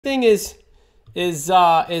Thing is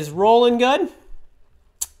rolling good.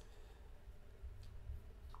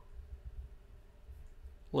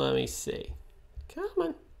 Let me see. Come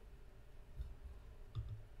on.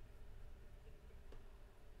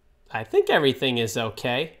 I think everything is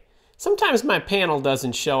okay. Sometimes my panel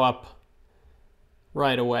doesn't show up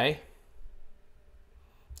right away.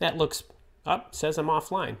 That looks up, says I'm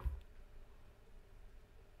offline.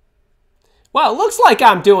 Well, it looks like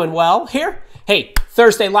I'm doing well here. Hey,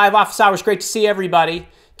 Thursday live office hours. Great to see everybody.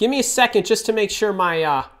 Give me a second just to make sure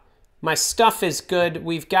my my stuff is good.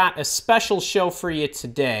 We've got a special show for you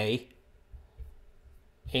today,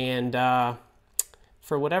 and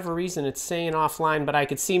for whatever reason, it's saying offline, but I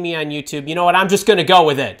could see me on YouTube. You know what? I'm just going to go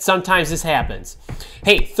with it. Sometimes this happens.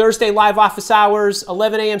 Hey, Thursday live office hours,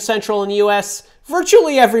 11 a.m. Central in the U.S.,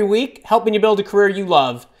 virtually every week, helping you build a career you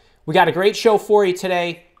love. We got a great show for you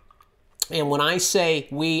today. And when I say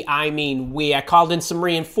we, I mean we. I called in some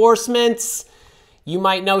reinforcements. You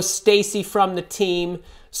might know Stacy from the team.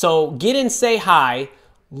 So get in, say hi.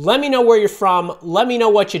 Let me know where you're from. Let me know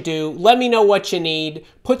what you do. Let me know what you need.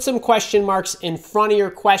 Put some question marks in front of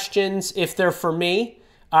your questions if they're for me.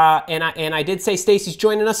 And I did say Stacy's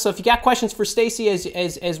joining us. So if you got questions for Stacy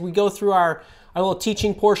as we go through our little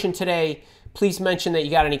teaching portion today, please mention that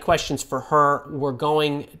you got any questions for her. We're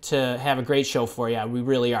going to have a great show for you. We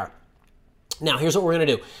really are. Now, here's what we're going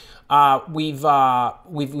to do. We've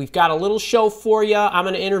got a little show for you. I'm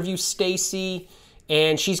going to interview Stacy,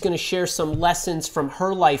 and she's going to share some lessons from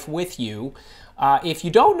her life with you. If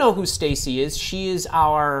you don't know who Stacy is, she is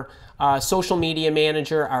our social media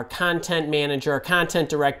manager, our content manager, our content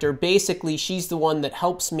director. Basically, she's the one that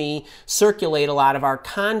helps me circulate a lot of our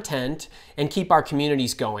content and keep our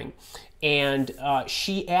communities going. And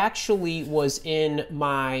she actually was in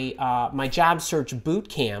my my job search boot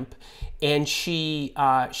camp, and she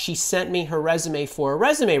sent me her resume for a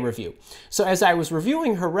resume review. So as I was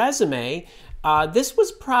reviewing her resume, this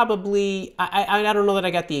was probably, I don't know that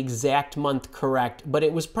I got the exact month correct, but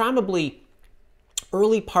it was probably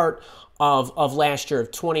early part of last year,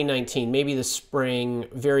 of 2019, maybe the spring,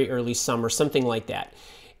 very early summer, something like that.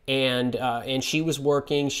 And she was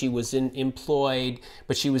working, she was employed,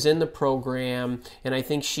 but she was in the program, and I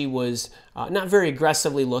think she was not very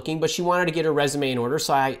aggressively looking, but she wanted to get her resume in order.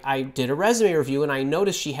 So I did a resume review, and I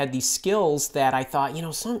noticed she had these skills that I thought, you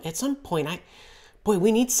know, at some point, boy,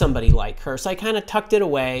 we need somebody like her. So I kind of tucked it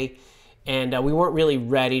away, and we weren't really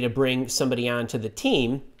ready to bring somebody onto the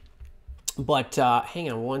team. But hang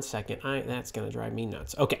on one second. That's going to drive me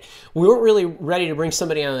nuts. Okay, we weren't really ready to bring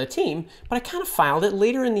somebody on the team, but I kind of filed it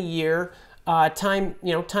later in the year. Time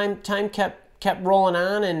kept rolling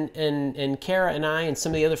on, and Kara and I and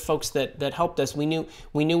some of the other folks that helped us, we knew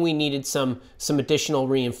we needed some additional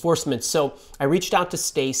reinforcements. So I reached out to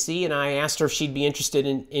Stacy, and I asked her if she'd be interested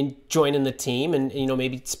in joining the team, and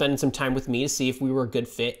maybe spending some time with me to see if we were a good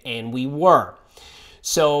fit, and we were.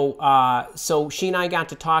 So she and I got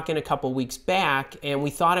to talking a couple weeks back, and we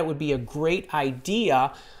thought it would be a great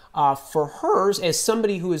idea for hers, as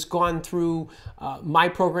somebody who has gone through my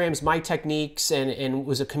programs, my techniques, and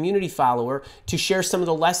was a community follower, to share some of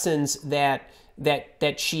the lessons that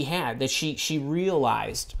she had, that she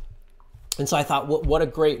realized. And so I thought, what a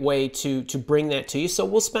great way to bring that to you. So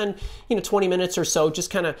we'll spend 20 minutes or so just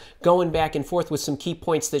kind of going back and forth with some key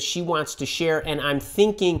points that she wants to share. And I'm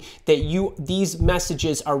thinking that these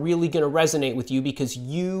messages are really going to resonate with you, because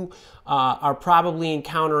you are probably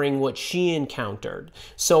encountering what she encountered.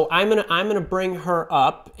 So I'm gonna bring her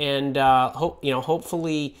up, and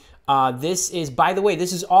hopefully this is, by the way,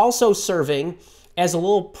 this is also serving as a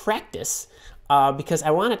little practice, because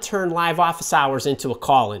I want to turn live office hours into a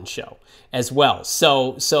call-in show as well.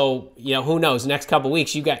 So who knows? Next couple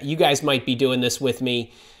weeks, you guys might be doing this with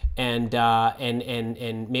me, and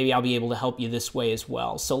maybe I'll be able to help you this way as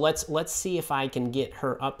well. So let's see if I can get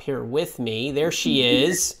her up here with me. There she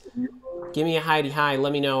is. Give me a hi.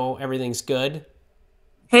 Let me know everything's good.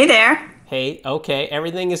 Hey there. Hey, okay,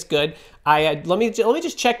 everything is good. Let me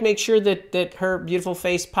just check, make sure that her beautiful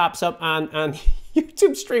face pops up on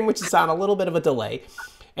YouTube stream, which is on a little bit of a delay,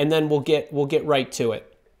 and then we'll get right to it.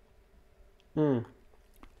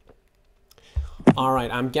 All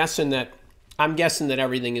right, I'm guessing that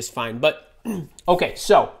everything is fine. But okay,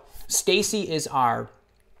 so Stacy is our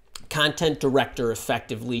content director.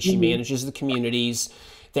 Effectively, she manages the communities.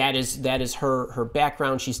 That is her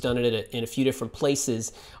background. She's done it in a few different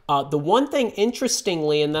places. The one thing,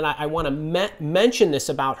 interestingly, and then I want to mention this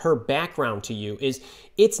about her background to you, is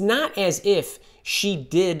it's not as if she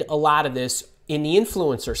did a lot of this in the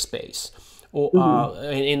influencer space.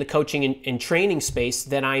 in the coaching and training space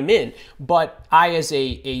that I'm in. But I, as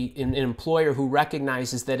an employer who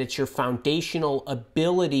recognizes that it's your foundational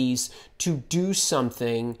abilities to do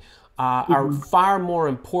something are far more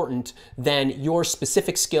important than your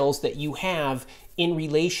specific skills that you have in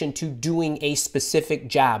relation to doing a specific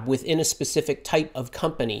job within a specific type of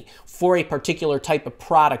company for a particular type of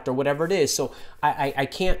product or whatever it is. So I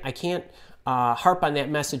can't harp on that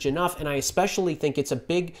message enough, and I especially think it's a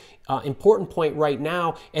big important point right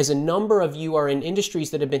now, as a number of you are in industries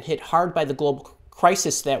that have been hit hard by the global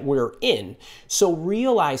crisis that we're in. So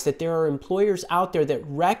realize that there are employers out there that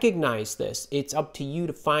recognize this. It's up to you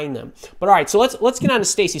to find them. But all right, so let's get on to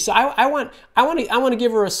Stacy. So I want to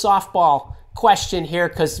give her a softball question here,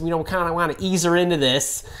 because we don't kind of want to ease her into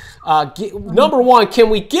this. Number one, can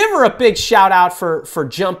we give her a big shout out for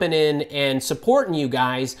jumping in and supporting you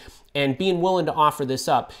guys and being willing to offer this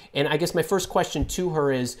up? And I guess my first question to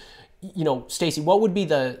her is, you know, Stacy, what would be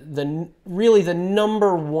really the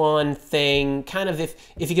number one thing, kind of, if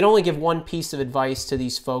you could only give one piece of advice to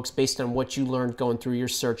these folks based on what you learned going through your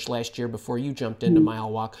search last year before you jumped into Mile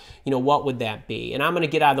Walk, you know, what would that be? And I'm going to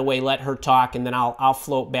get out of the way, let her talk, and then I'll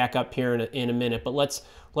float back up here in a minute. But let's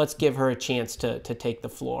give her a chance to take the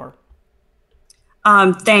floor.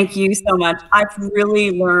 Thank you so much. I've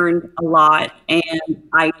really learned a lot, and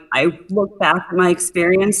I look back at my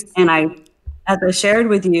experience, and as I shared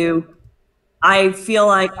with you, I feel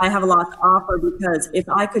like I have a lot to offer, because if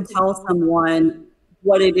I could tell someone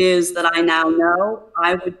what it is that I now know,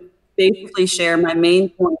 I would basically share my main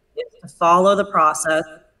point is to follow the process.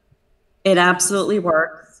 It absolutely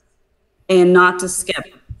works, and not to skip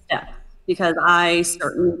steps, because I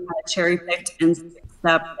certainly had cherry picked and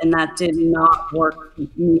step, and that did not work for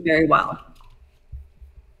me very well.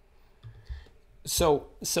 So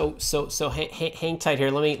hang tight here.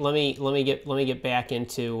 Let me get back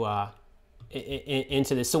into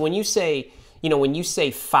this. So when you say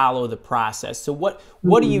follow the process, so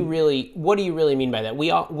what do you really mean by that?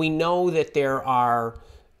 We know that there are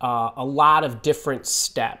a lot of different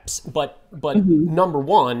steps, but number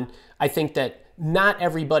one, I think that not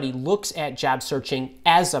everybody looks at job searching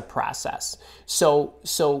as a process. So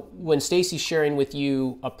when Stacy's sharing with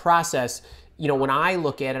you a process, you know, when I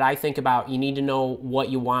look at it, I think about, you need to know what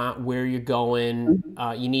you want, where you're going.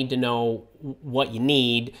 You need to know what you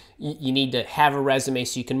need. You need to have a resume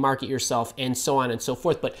so you can market yourself, and so on and so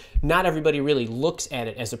forth. But not everybody really looks at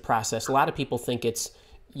it as a process. A lot of people think it's,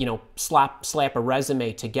 you know, slap a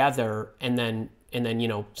resume together and then you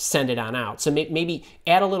know, send it on out. So maybe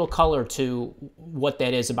add a little color to what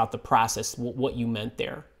that is about the process, what you meant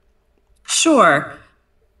there. Sure.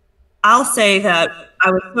 I'll say that I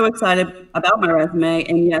was so excited about my resume,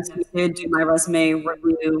 and yes, we did do my resume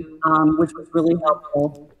review, which was really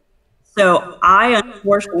helpful. So I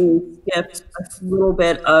unfortunately skipped a little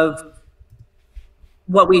bit of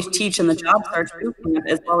what we teach in the job search bootcamp,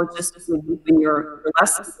 as well as just in your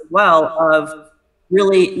lessons as well, of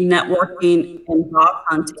really networking and job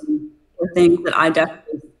hunting were things that I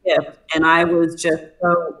definitely skipped. And I was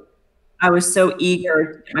so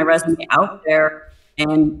eager to get my resume out there,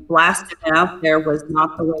 and blasting it out there was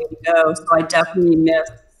not the way to go. So I definitely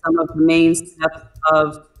missed some of the main steps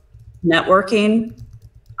of networking.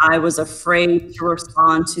 I was afraid to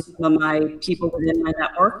respond to some of my people within my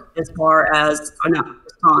network, as far as, or not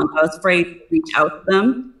respond, I was afraid to reach out to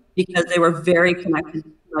them because they were very connected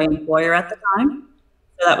to my employer at the time.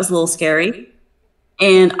 So that was a little scary.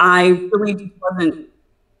 And I really just wasn't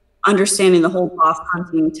understanding the whole boss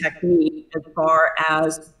hunting technique as far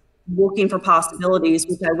as looking for possibilities,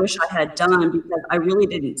 which I wish I had done, because I really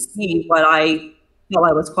didn't see what I felt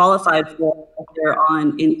I was qualified for there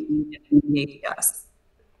on in the ATS.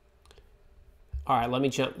 All right, let me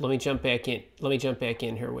jump back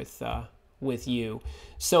in here with you.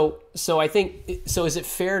 So I think, so is it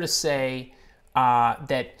fair to say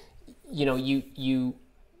that, you know, you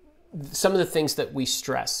some of the things that we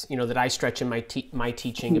stress, you know, that I stretch in my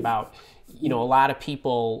teaching about, you know, a lot of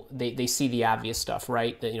people, they see the obvious stuff,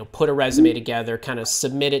 right? That, you know, put a resume together, kind of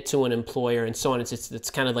submit it to an employer, and so on. It's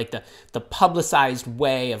kind of like the publicized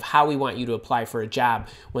way of how we want you to apply for a job,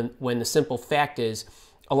 when the simple fact is,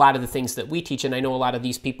 a lot of the things that we teach, and I know a lot of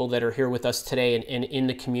these people that are here with us today and in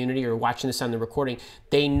the community or watching this on the recording,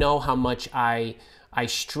 they know how much I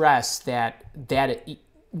stress that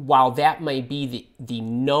while that may be the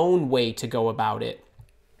known way to go about it,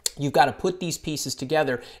 you've got to put these pieces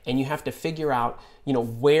together, and you have to figure out,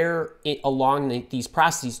 where along these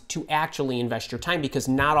processes to actually invest your time, because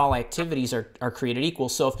not all activities are created equal.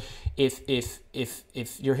 So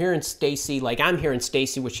if you're hearing Stacy, like I'm hearing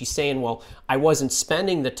Stacy, what she's saying, well, I wasn't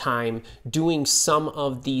spending the time doing some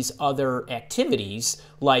of these other activities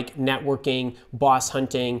like networking, boss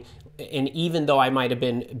hunting, and even though I might have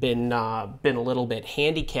been a little bit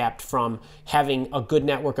handicapped from having a good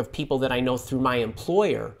network of people that I know through my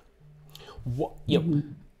employer,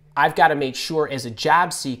 I've got to make sure as a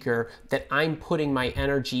job seeker that I'm putting my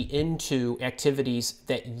energy into activities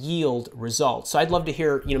that yield results. So I'd love to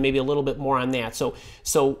hear, maybe a little bit more on that. So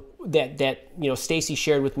that Stacy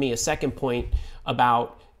shared with me a second point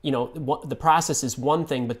about, the process is one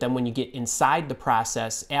thing, but then when you get inside the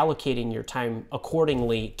process, allocating your time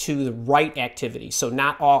accordingly to the right activity. So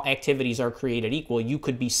not all activities are created equal. You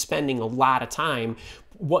could be spending a lot of time,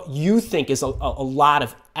 what you think is a lot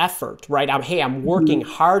of effort, right? I'm working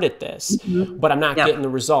hard at this, but I'm not getting the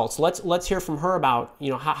results. Let's hear from her about,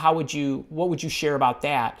 what would you share about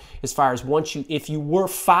that as far as if you were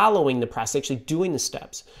following the process, actually doing the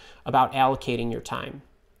steps about allocating your time?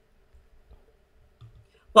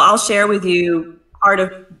 Well, I'll share with you part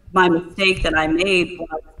of my mistake that I made.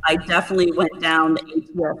 I definitely went down the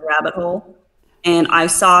ATS rabbit hole, and I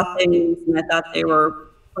saw things and I thought they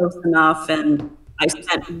were close enough, and I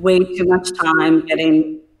spent way too much time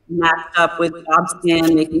getting matched up with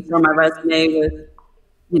JobScan, making sure my resume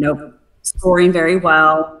was, scoring very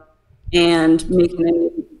well and making any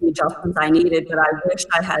adjustments I needed. But I wish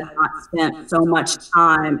I had not spent so much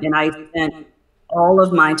time, and I spent all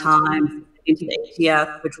of my time into the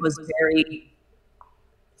ATS, which was very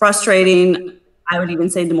frustrating. I would even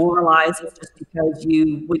say demoralizing, just because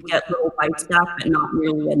you would get little bite stuff but not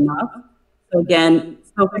really enough. So again,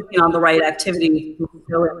 focusing on the right activities is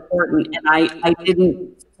so important, and I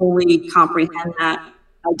didn't fully comprehend that.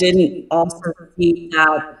 I didn't also see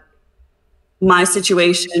that my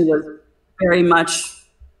situation was very much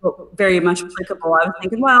applicable. I was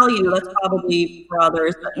thinking, well, that's probably for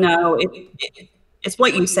others, but no, it's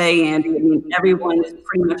what you say, Andy. I mean, everyone is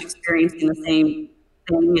pretty much experiencing the same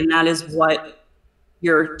thing, and that is what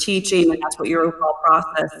you're teaching, and that's what your overall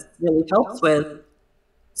process really helps with.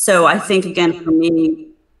 So I think, again, for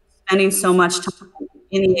me, spending so much time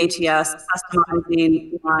in the ATS,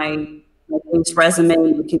 customizing my base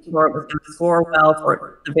resume, making sure it was going to score well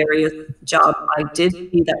for the various jobs I did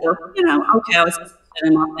see that were, okay, I was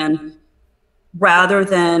good enough, and rather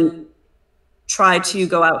than try to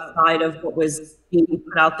go outside of what was being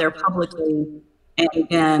put out there publicly, and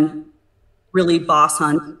again, really boss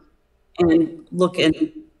hunt and look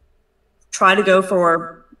and try to go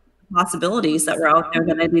for possibilities that were out there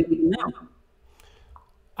that I didn't even know.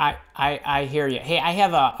 I hear you. Hey, I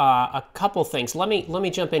have a couple things. Let me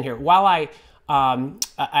jump in here. While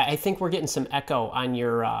I think we're getting some echo on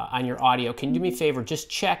your audio. Can you do me a favor? Just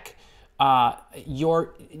check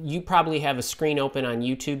you probably have a screen open on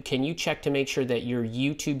YouTube. Can you check to make sure that your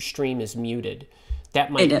YouTube stream is muted?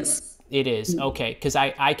 That might. It is. It is. Okay, because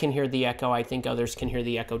I can hear the echo. I think others can hear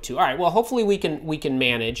the echo too. All right. Well, hopefully we can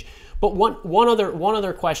manage. But one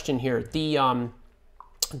other question here.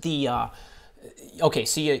 Okay,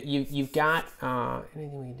 so you've got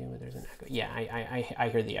anything we can do where there's an echo? Yeah, I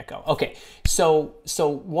hear the echo. Okay, so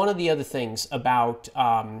one of the other things about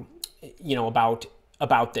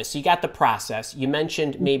about this, so you got the process. You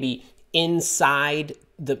mentioned maybe inside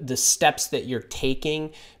the steps that you're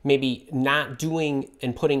taking, maybe not doing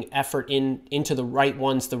and putting effort into the right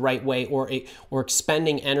ones the right way, or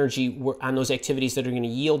expending energy on those activities that are going to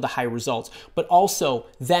yield the high results. But also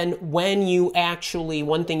then when you actually,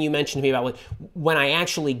 one thing you mentioned to me about when I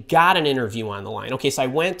actually got an interview on the line. Okay, so I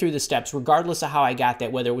went through the steps regardless of how I got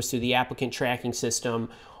that, whether it was through the applicant tracking system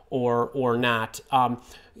or not.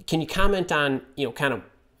 Can you comment on, kind of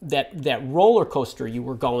that roller coaster you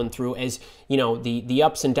were going through, as the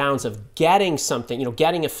ups and downs of getting something,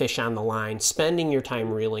 getting a fish on the line, spending your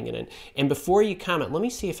time reeling it in? And before you comment, let me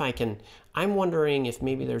see if I can. I'm wondering if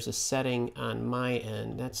maybe there's a setting on my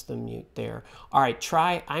end. That's the mute there. All right,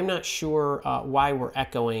 try. I'm not sure why we're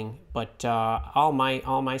echoing, but all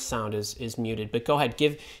my sound is muted. But go ahead,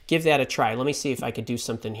 give that a try. Let me see if I could do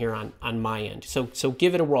something here on my end. So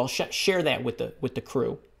give it a whirl. Share that with the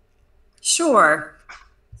crew. Sure.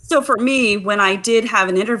 So for me, when I did have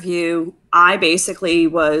an interview, I basically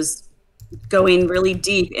was going really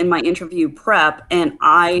deep in my interview prep, and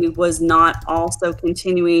I was not also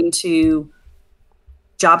continuing to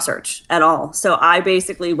job search at all. So I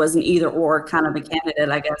basically was an either or kind of a candidate,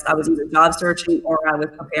 I guess. I was either job searching or I was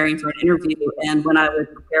preparing for an interview. And when I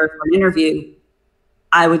would prepare for an interview,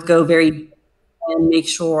 I would go very and make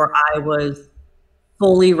sure I was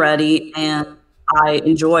fully ready, and I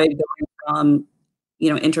enjoyed going from,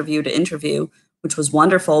 interview to interview, which was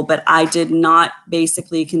wonderful. But I did not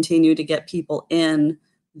basically continue to get people in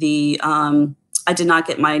I did not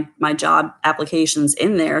get my job applications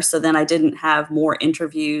in there. So then I didn't have more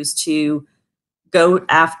interviews to go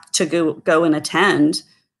and attend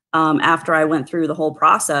after I went through the whole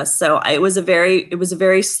process. So it was a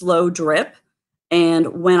very slow drip.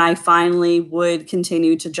 And when I finally would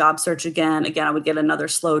continue to job search again, I would get another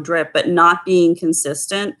slow drip, but not being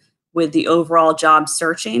consistent with the overall job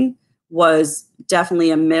searching was definitely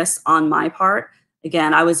a miss on my part.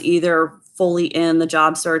 Again, I was either fully in the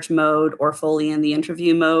job search mode or fully in the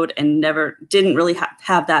interview mode, and didn't really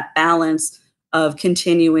have that balance of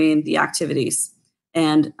continuing the activities.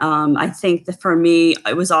 And I think that for me,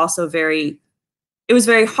 it was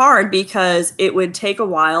very hard because it would take a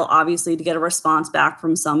while, obviously, to get a response back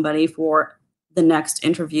from somebody for the next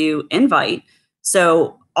interview invite.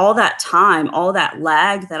 So all that time, all that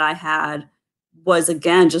lag that I had was,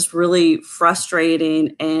 again, just really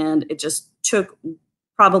frustrating, and it just took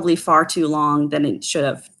probably far too long than it should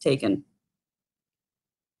have taken.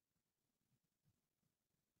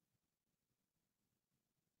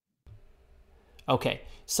 Okay,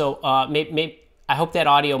 so maybe I hope that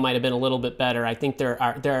audio might have been a little bit better. I think there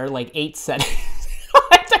are like 8 settings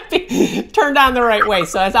turned on the right way.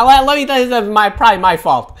 So let me tell you, that's probably my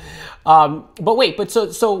fault. But wait,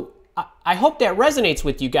 so I hope that resonates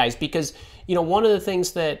with you guys, because one of the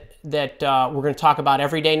things that we're going to talk about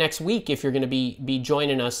every day next week, if you're going to be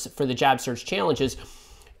joining us for the job search challenges,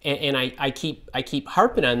 and I keep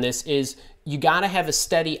harping on this, is you got to have a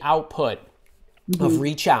steady output of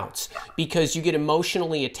reach outs, because you get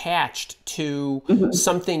emotionally attached to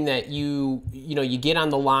something that you get on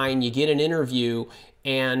the line, you get an interview.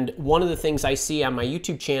 And one of the things I see on my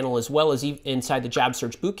YouTube channel, as well as inside the Job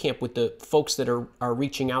Search Bootcamp with the folks that are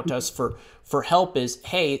reaching out to us for help, is,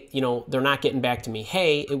 hey, they're not getting back to me.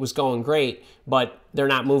 Hey, it was going great, but they're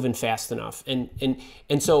not moving fast enough. And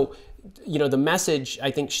so, the message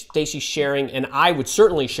I think Stacy's sharing, and I would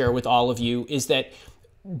certainly share with all of you, is that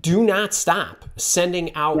do not stop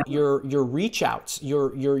sending out your reach outs,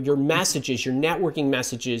 your messages, your networking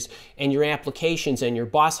messages, and your applications, and your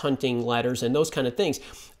boss hunting letters, and those kind of things.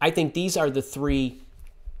 I think these are the 3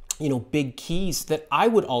 big keys that I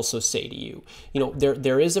would also say to you.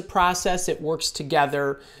 There is a process, it works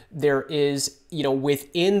together. There is,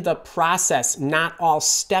 within the process, not all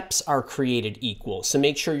steps are created equal. So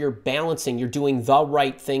make sure you're balancing, you're doing the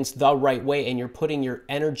right things the right way, and you're putting your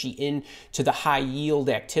energy into the high yield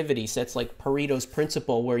activities. That's like Pareto's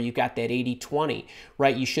principle, where you got that 80-20,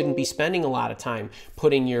 right? You shouldn't be spending a lot of time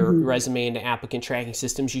putting your resume into applicant tracking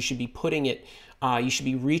systems. You should be putting it you should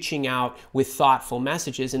be reaching out with thoughtful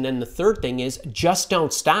messages. And then the third thing is, just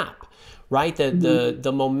don't stop, right?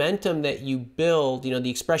 The momentum that you build, the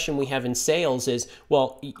expression we have in sales is,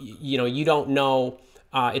 well, you don't know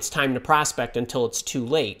it's time to prospect until it's too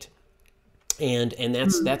late. And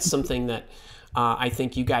that's something that I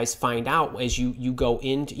think you guys find out as you go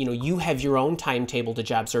into, you have your own timetable to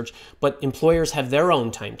job search, but employers have their own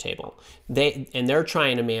timetable. They're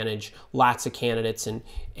trying to manage lots of candidates and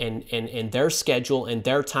their schedule and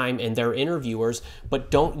their time and their interviewers, but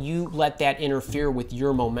don't you let that interfere with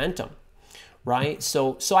your momentum. Right,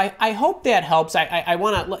 so I hope that helps. I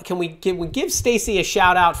want to, can we give Stacy a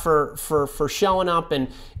shout out for showing up and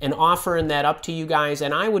offering that up to you guys.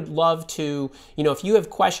 And I would love to, if you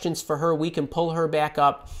have questions for her, we can pull her back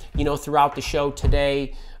up, throughout the show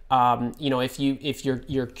today. If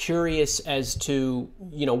you're curious as to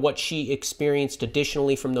what she experienced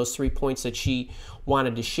additionally from those 3 points that she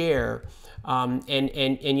wanted to share. And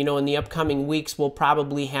in the upcoming weeks, we'll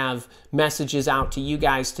probably have messages out to you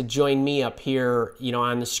guys to join me up here,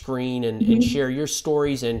 on the screen and share your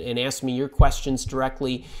stories and ask me your questions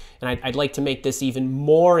directly. And I'd like to make this even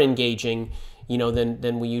more engaging,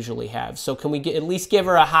 than we usually have. So can we at least give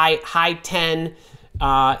her a high 10,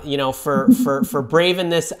 for braving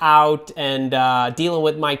this out and dealing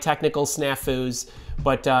with my technical snafus.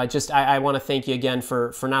 But I want to thank you again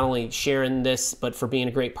for not only sharing this, but for being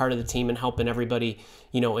a great part of the team and helping everybody,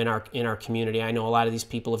 in our community. I know a lot of these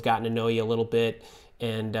people have gotten to know you a little bit,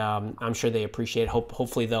 and I'm sure they appreciate it.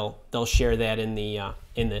 Hopefully they'll share that in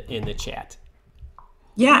the chat.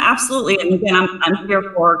 Yeah, absolutely. And again, I'm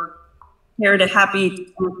here to happy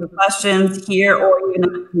to answer questions here or even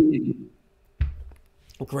in the community.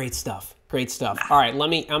 Great stuff. All right,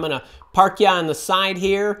 I'm gonna park you on the side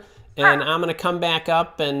here. And I'm going to come back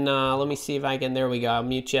up and let me see if I can, there we go, I'll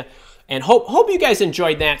mute you. And hope you guys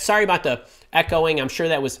enjoyed that. Sorry about the echoing. I'm sure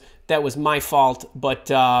that was my fault, but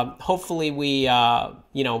hopefully we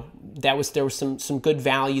there was some good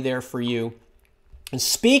value there for you. And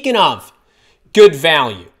speaking of good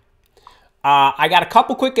value, I got a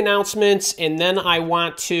couple quick announcements, and then I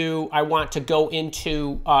want to go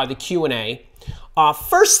into the Q&A.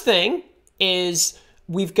 First thing is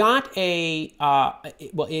we've got a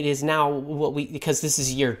well, it is now because this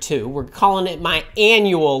is year 2. We're calling it my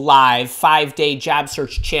annual live 5-day job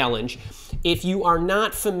search challenge. If you are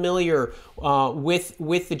not familiar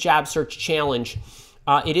with the job search challenge,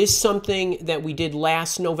 it is something that we did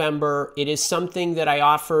last November. It is something that I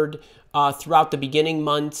offered throughout the beginning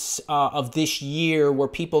months of this year, where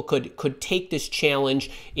people could take this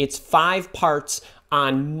challenge. It's 5 parts.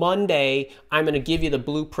 On Monday, I'm going to give you the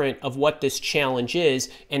blueprint of what this challenge is,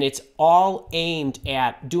 and it's all aimed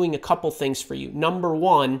at doing a couple things for you. Number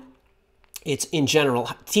one, it's in general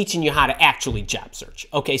teaching you how to actually job search.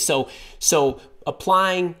 Okay, so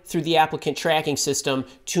applying through the applicant tracking system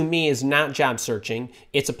to me is not job searching,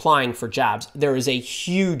 it's applying for jobs. There is a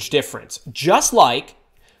huge difference. Just like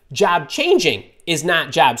job changing is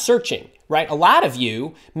not job searching, right? A lot of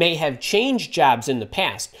you may have changed jobs in the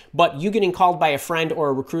past, but you getting called by a friend or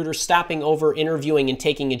a recruiter, stopping over, interviewing, and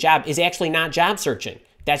taking a job is actually not job searching.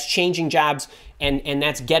 That's changing jobs, and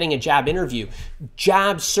that's getting a job interview.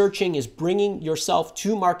 Job searching is bringing yourself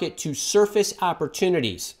to market to surface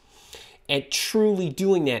opportunities and truly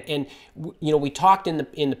doing that. And we talked in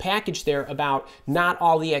the package there about not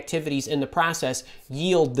all the activities in the process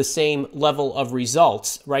yield the same level of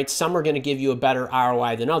results, right? Some are going to give you a better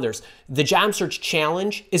ROI than others. The job search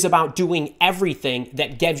challenge is about doing everything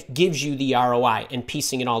that gives you the ROI and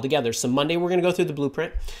piecing it all together. So Monday, we're going to go through the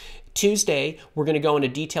blueprint. Tuesday, we're going to go into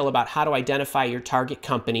detail about how to identify your target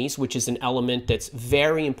companies, which is an element that's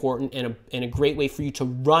very important and a great way for you to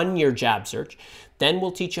run your job search. Then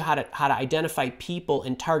we'll teach you how to identify people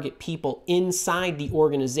and target people inside the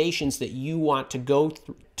organizations that you want to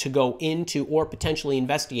go into or potentially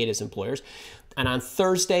investigate as employers. And on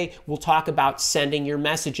Thursday, we'll talk about sending your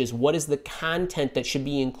messages. What is the content that should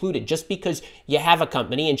be included? Just because you have a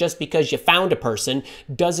company and just because you found a person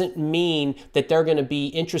doesn't mean that they're going to be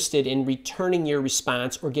interested in returning your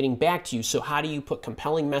response or getting back to you. So how do you put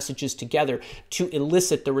compelling messages together to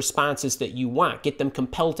elicit the responses that you want? Get them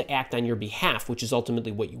compelled to act on your behalf, which is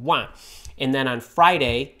ultimately what you want. And then on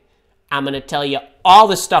Friday, I'm going to tell you all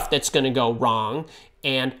the stuff that's going to go wrong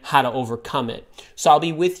and how to overcome it. So I'll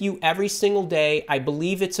be with you every single day. I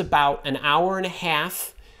believe it's about an hour and a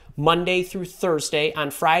half, Monday through Thursday. On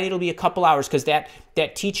Friday, it'll be a couple hours because that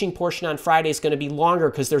teaching portion on Friday is going to be longer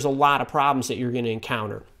because there's a lot of problems that you're going to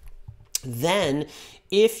encounter. Then,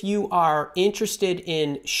 if you are interested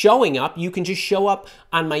in showing up, you can just show up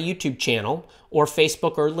on my YouTube channel or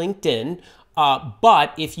Facebook or LinkedIn.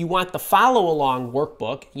 But if you want the follow-along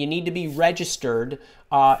workbook, you need to be registered.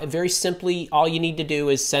 Very simply, all you need to do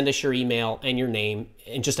is send us your email and your name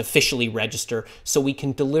and just officially register so we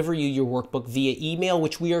can deliver you your workbook via email,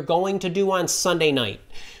 which we are going to do on Sunday night.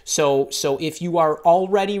 So if you are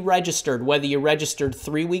already registered, whether you registered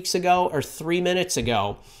 3 weeks ago or 3 minutes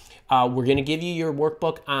ago, we're going to give you your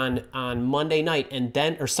workbook on Monday night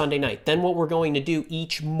or Sunday night. Then what we're going to do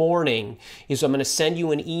each morning is I'm going to send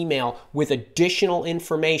you an email with additional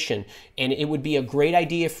information. And it would be a great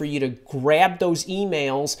idea for you to grab those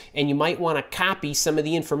emails, and you might want to copy some of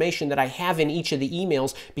the information that I have in each of the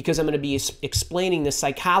emails, because I'm going to be explaining the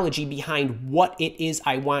psychology behind what it is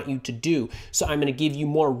I want you to do. So I'm going to give you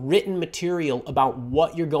more written material about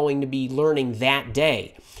what you're going to be learning that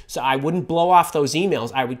day. So I wouldn't blow off those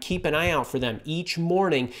emails. I would keep an eye out for them each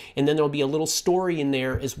morning, and then there'll be a little story in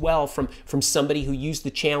there as well from somebody who used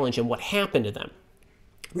the challenge and what happened to them.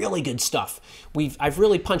 Really good stuff. I've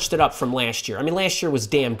really punched it up from last year. I mean, last year was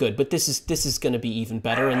damn good, but this is going to be even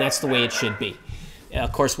better, and that's the way it should be.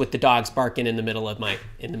 Of course, with the dogs barking in the middle of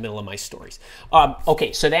my stories.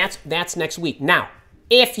 Okay, so that's next week. Now,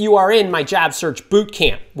 if you are in my job search boot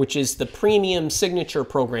camp, which is the premium signature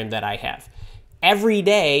program that I have, every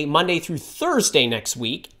day, Monday through Thursday next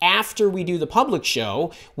week, after we do the public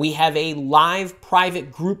show, we have a live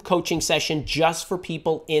private group coaching session just for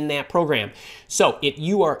people in that program. So if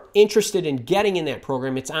you are interested in getting in that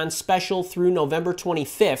program, it's on special through November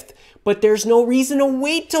 25th, but there's no reason to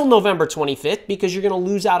wait till November 25th because you're going to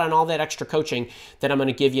lose out on all that extra coaching that I'm going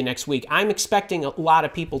to give you next week. I'm expecting a lot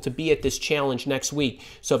of people to be at this challenge next week.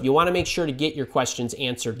 So if you want to make sure to get your questions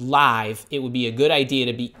answered live, it would be a good idea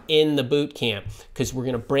to be in the boot camp, because we're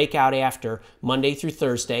going to break out after Monday through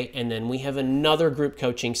Thursday, and then we have another group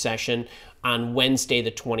coaching session on Wednesday the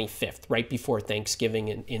 25th, right before Thanksgiving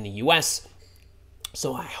in the U.S.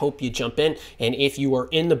 So I hope you jump in. And if you are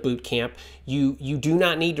in the boot camp, you do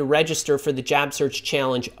not need to register for the Job Search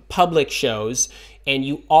Challenge public shows. And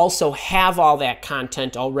you also have all that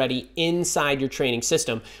content already inside your training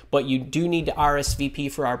system. But you do need to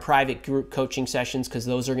RSVP for our private group coaching sessions, because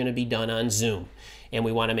those are going to be done on Zoom. And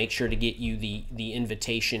we want to make sure to get you the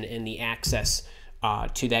invitation and the access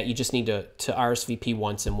to that. You just need to RSVP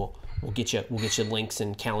once, and we'll get you links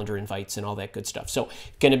and calendar invites and all that good stuff. So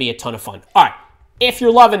going to be a ton of fun. All right. If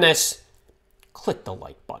you're loving this, click the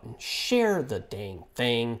like button. Share the dang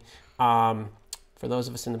thing. For those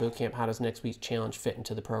of us in the boot camp, how does next week's challenge fit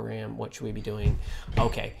into the program? What should we be doing?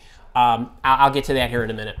 Okay, I'll get to that here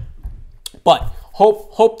in a minute. But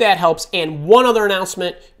hope that helps. And one other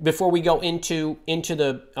announcement before we go into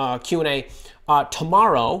the Q&A.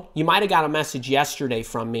 Tomorrow, you might have got a message yesterday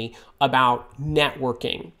from me about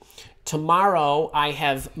networking. Tomorrow, I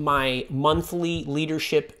have my monthly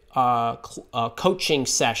leadership coaching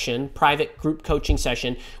session, private group coaching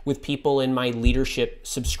session with people in my leadership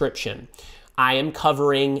subscription. I am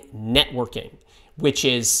covering networking, which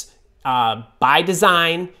is by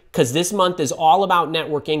design, because this month is all about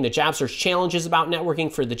networking. The Job Search Challenge is about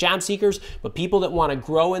networking for the job seekers, but people that want to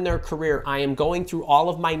grow in their career. I am going through all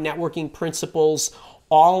of my networking principles,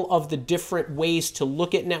 all of the different ways to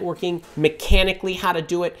look at networking, mechanically how to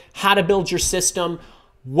do it, how to build your system,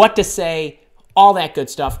 what to say, all that good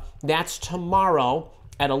stuff. That's tomorrow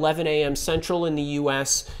at 11 a.m. Central in the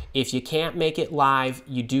U.S. If you can't make it live,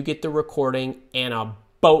 you do get the recording and a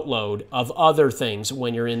boatload of other things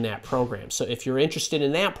when you're in that program. So if you're interested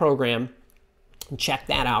in that program, check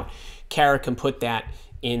that out. Kara can put that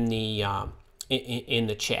in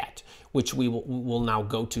the chat, which we will now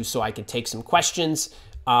go to so I can take some questions.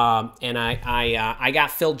 And I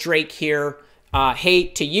got Phil Drake here. Hey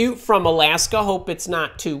to you from Alaska. Hope it's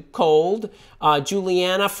not too cold.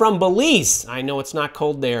 Juliana from Belize. I know it's not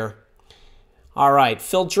cold there. All right.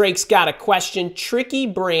 Phil Drake's got a question. Tricky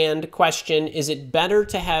brand question. Is it better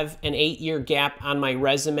to have an 8-year gap on my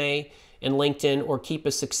resume and LinkedIn, or keep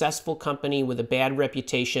a successful company with a bad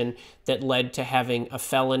reputation that led to having a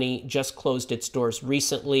felony, just closed its doors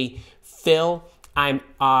recently? Phil, I'm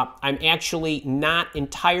actually not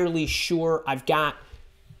entirely sure. I've got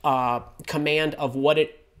command of what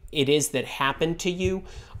it is that happened to you.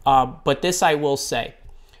 But this I will say.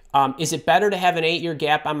 Is it better to have an 8-year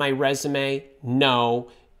gap on my resume? No.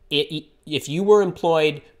 If you were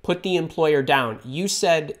employed, put the employer down. You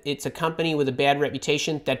said it's a company with a bad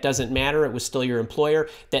reputation. That doesn't matter. It was still your employer.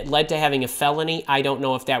 That led to having a felony. I don't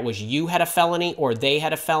know if that was you had a felony or they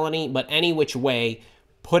had a felony, but any which way,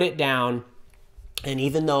 put it down. And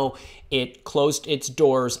even though it closed its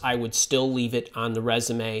doors, I would still leave it on the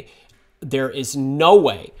resume. There is no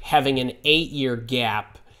way having an 8-year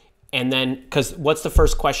gap, and then, because what's the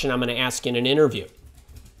first question I'm going to ask in an interview?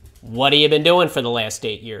 What have you been doing for the last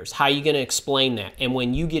 8 years? How are you going to explain that? And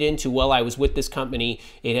when you get into, well, I was with this company,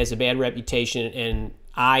 it has a bad reputation, and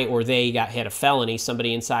I or they had a felony,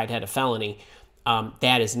 somebody inside had a felony,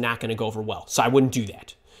 that is not going to go over well. So I wouldn't do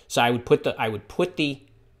that. So I would put the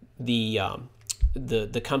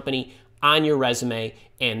company on your resume,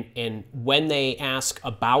 and when they ask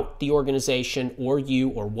about the organization or you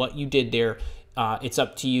or what you did there, it's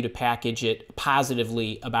up to you to package it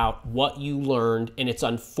positively about what you learned. And it's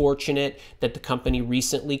unfortunate that the company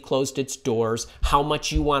recently closed its doors. How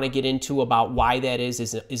much you want to get into about why that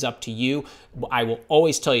is up to you. I will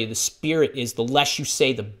always tell you, the spirit is the less you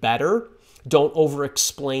say, the better. Don't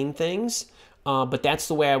over-explain things. But that's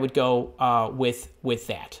the way I would go with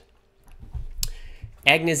that.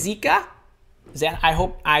 Agnesica, is that?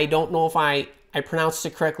 I don't know if I pronounced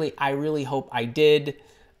it correctly. I really hope I did.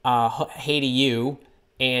 Hey to you.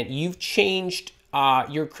 And you've changed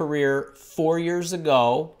your career 4 years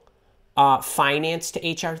ago, finance to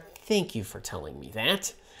HR. Thank you for telling me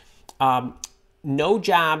that. No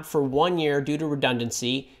job for 1 year due to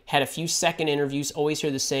redundancy. Had a few second interviews. Always hear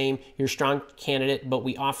the same. You're a strong candidate, but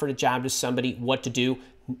we offered a job to somebody. What to do?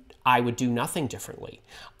 I would do nothing differently.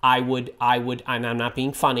 I would, and I'm not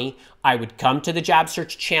being funny, I would come to the Job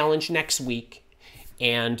Search Challenge next week,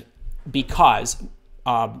 and because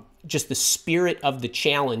just the spirit of the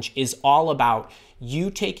challenge is all about you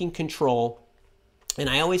taking control, and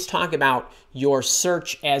I always talk about your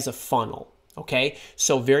search as a funnel, okay?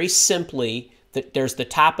 So very simply, there's the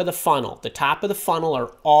top of the funnel. The top of the funnel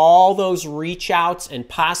are all those reach outs and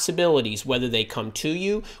possibilities, whether they come to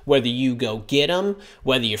you, whether you go get them,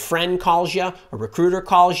 whether your friend calls you, a recruiter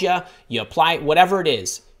calls you, you apply, whatever it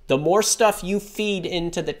is. The more stuff you feed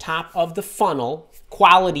into the top of the funnel,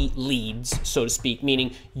 quality leads, so to speak,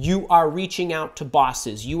 meaning you are reaching out to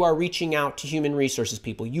bosses, you are reaching out to human resources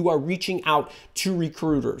people, you are reaching out to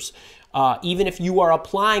recruiters. Even if you are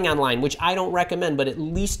applying online, which I don't recommend, but at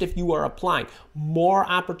least if you are applying, more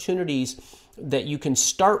opportunities that you can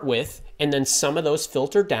start with, and then some of those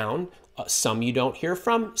filter down. Some you don't hear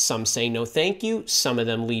from, some say no thank you, some of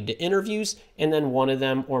them lead to interviews, and then one of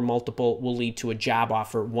them or multiple will lead to a job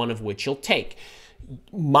offer, one of which you'll take.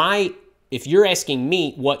 If you're asking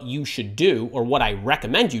me what you should do or what I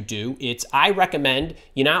recommend you do, I recommend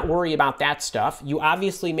you not worry about that stuff. You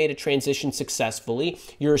obviously made a transition successfully.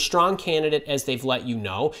 You're a strong candidate as they've let you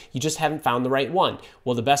know. You just haven't found the right one.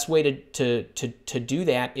 Well, the best way to do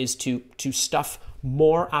that is to stuff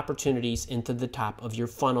more opportunities into the top of your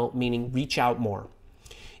funnel, meaning reach out more.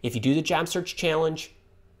 If you do the job search challenge,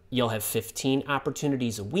 you'll have 15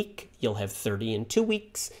 opportunities a week. You'll have 30 in 2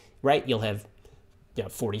 weeks, right? You'll have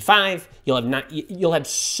 45. You'll have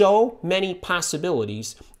so many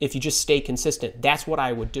possibilities if you just stay consistent. That's what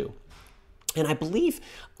I would do. And I believe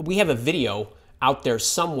we have a video out there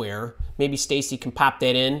somewhere. Maybe Stacy can pop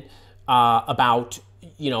that in about,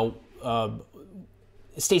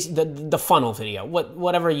 Stacy, the funnel video,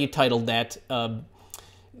 whatever you titled that,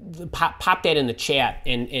 pop that in the chat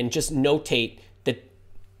and just notate that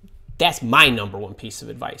that's my number one piece of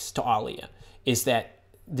advice to all of you, is that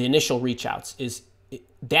the initial reach outs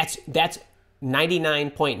that's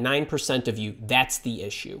 99.9% of you. That's the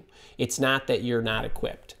issue. It's not that you're not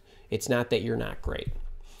equipped. It's not that you're not great.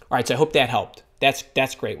 All right, so I hope that helped. That's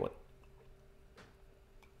a great one.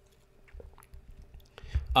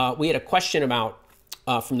 We had a question about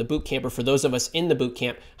from the boot camper, for those of us in the boot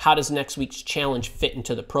camp, how does next week's challenge fit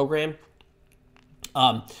into the program?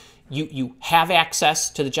 You have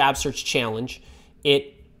access to the job search challenge.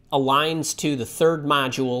 It aligns to the third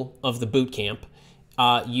module of the boot camp.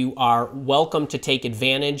 You are welcome to take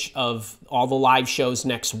advantage of all the live shows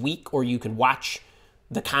next week, or you can watch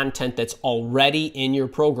the content that's already in your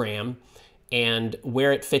program. And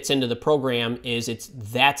where it fits into the program is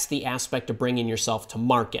that's the aspect of bringing yourself to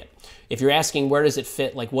market. If you're asking where does it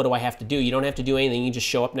fit, like what do I have to do? You don't have to do anything. You just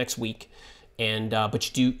show up next week. And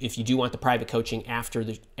but if you do want the private coaching after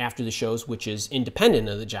the shows, which is independent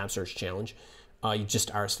of the job search challenge, you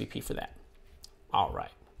just RSVP for that. All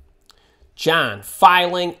right. John,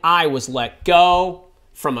 filing, I was let go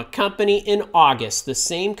from a company in August. The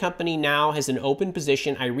same company now has an open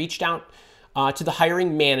position. I reached out to the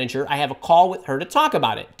hiring manager. I have a call with her to talk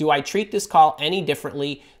about it. Do I treat this call any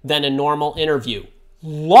differently than a normal interview?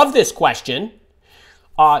 Love this question.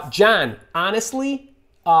 John, honestly,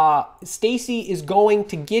 Stacy is going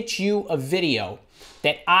to get you a video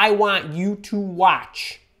that I want you to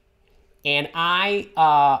watch. And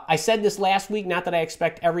I said this last week, not that I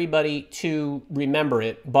expect everybody to remember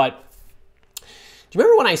it, but do you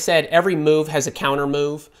remember when I said every move has a counter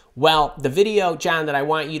move? Well, the video, John, that I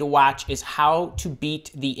want you to watch is how to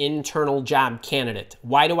beat the internal job candidate.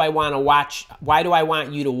 Why do I want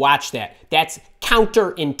you to watch that? That's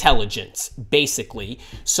counterintelligence, basically,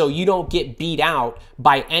 so you don't get beat out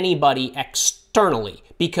by anybody externally,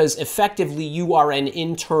 because effectively you are an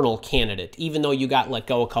internal candidate, even though you got let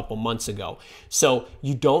go a couple months ago. So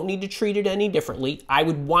you don't need to treat it any differently. I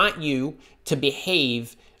would want you to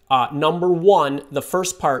behave, number one, the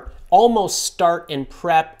first part, almost start and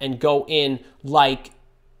prep and go in like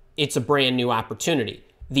it's a brand new opportunity.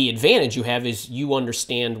 The advantage you have is you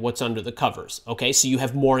understand what's under the covers, okay? So you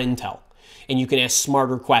have more intel and you can ask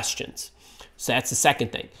smarter questions. So that's the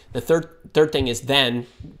second thing. The third thing is then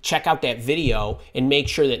check out that video and make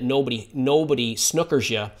sure that nobody snookers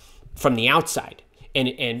you from the outside,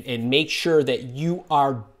 and make sure that you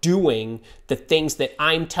are doing the things that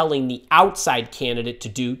I'm telling the outside candidate to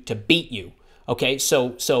do to beat you. Okay,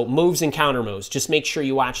 so moves and counter moves. Just make sure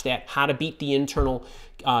you watch that. How to beat the internal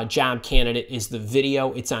job candidate is the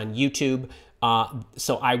video. It's on YouTube.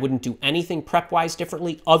 So I wouldn't do anything prep-wise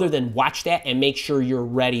differently other than watch that and make sure you're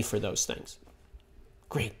ready for those things.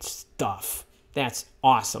 Great stuff. That's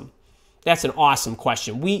awesome. That's an awesome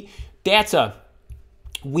question. We don't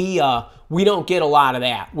get a lot of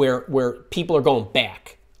that where people are going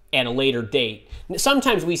back at a later date.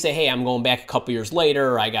 Sometimes we say, hey, I'm going back a couple years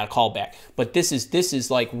later, or I got a call back. But this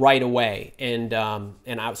is like right away,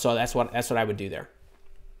 so that's what I would do there.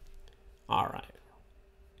 All right.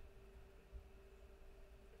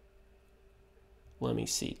 Let me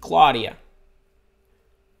see. Claudia.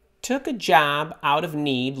 Took a job out of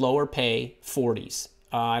need, lower pay, 40s.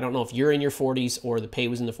 I don't know if you're in your 40s or the pay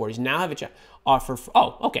was in the 40s. Now have a job offer.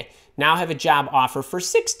 Now have a job offer for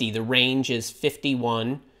 60. The range is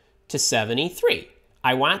 51 to 73.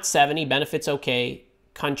 I want 70, benefits okay,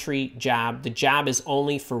 country, job. The job is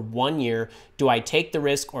only for 1 year. Do I take the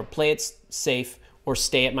risk or play it safe or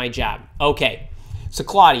stay at my job? Okay, so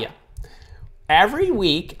Claudia, every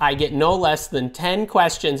week I get no less than 10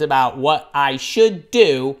 questions about what I should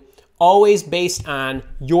do, always based on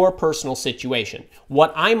your personal situation.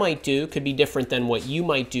 What I might do could be different than what you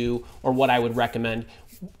might do or what I would recommend.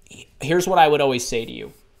 Here's what I would always say to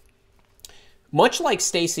you. Much like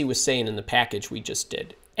Stacy was saying in the package we just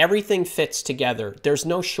did, everything fits together. There's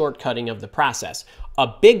no shortcutting of the process. A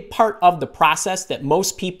big part of the process that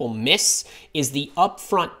most people miss is the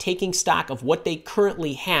upfront taking stock of what they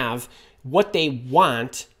currently have, what they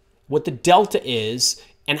want, what the delta is,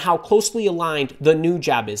 and how closely aligned the new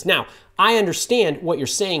job is. Now, I understand what you're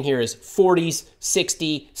saying here is 40s,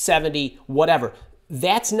 60, 70, whatever.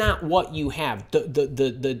 That's not what you have.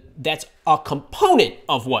 That's a component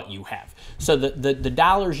of what you have. So the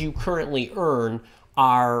dollars you currently earn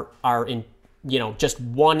are in, you know, just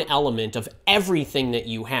one element of everything that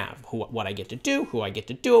you have. What I get to do, who I get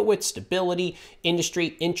to do it with, stability,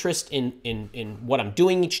 industry, interest in what I'm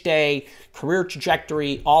doing each day, career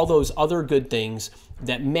trajectory, all those other good things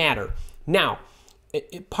that matter. Now,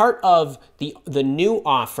 part of the new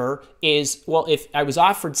offer is, well, if I was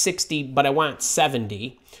offered 60, but I want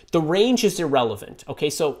 70, the range is irrelevant. Okay,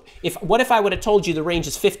 so what if I would have told you the range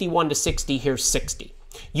is 51 to 60, here's 60?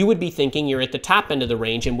 You would be thinking you're at the top end of the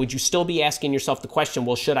range, and would you still be asking yourself the question,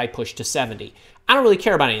 well, should I push to 70? I don't really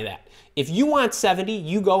care about any of that. If you want 70,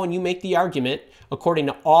 you go and you make the argument, according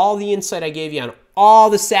to all the insight I gave you on all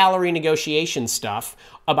the salary negotiation stuff,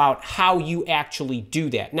 about how you actually do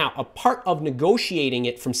that. Now, a part of negotiating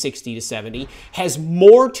it from 60 to 70 has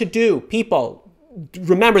more to do, people,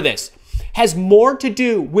 remember this, has more to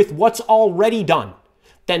do with what's already done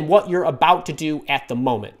than what you're about to do at the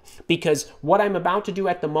moment. Because what I'm about to do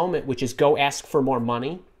at the moment, which is go ask for more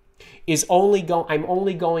money, is I'm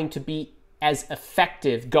only going to be as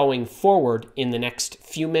effective going forward in the next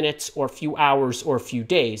few minutes or few hours or few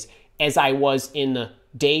days as I was in the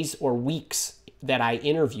days or weeks that I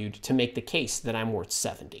interviewed to make the case that I'm worth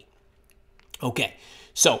 70. Okay,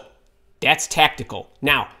 so that's tactical.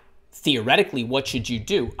 Now, theoretically, what should you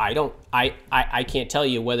do? I can't tell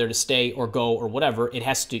you whether to stay or go or whatever.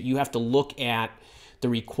 You have to look at the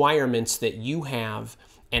requirements that you have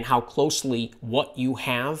and how closely what you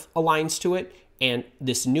have aligns to it, and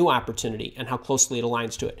this new opportunity and how closely it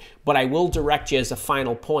aligns to it. But I will direct you as a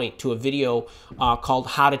final point to a video called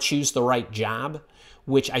How to Choose the Right Job,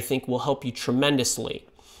 which I think will help you tremendously.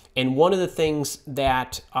 And one of the things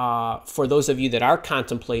that, for those of you that are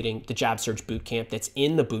contemplating the job search boot camp, that's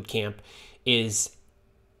in the boot camp, is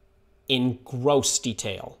in gross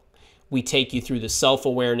detail. We take you through the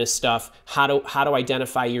self-awareness stuff, how to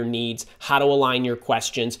identify your needs, how to align your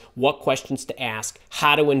questions, what questions to ask,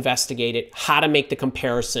 how to investigate it, how to make the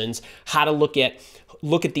comparisons, how to look at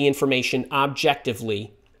the information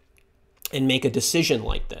objectively and make a decision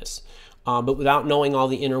like this. But without knowing all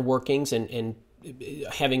the inner workings and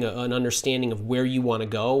having an understanding of where you want to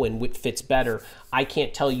go and what fits better, I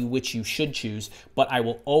can't tell you which you should choose, but I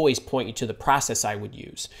will always point you to the process I would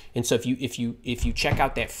use. And so if you check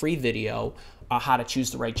out that free video, How to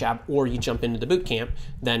Choose the Right Job, or you jump into the boot camp,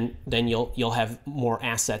 then you'll have more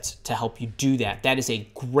assets to help you do that. That is a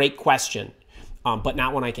great question, but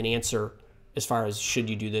not one I can answer as far as should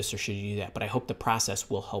you do this or should you do that. But I hope the process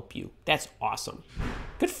will help you. That's awesome.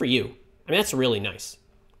 Good for you. I mean, that's really nice.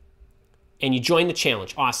 And you join the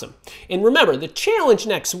challenge. Awesome. And remember, the challenge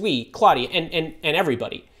next week, Claudia and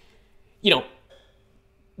everybody, you know,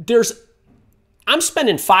 I'm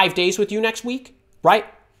spending 5 days with you next week, right?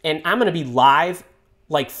 And I'm going to be live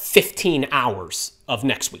like 15 hours of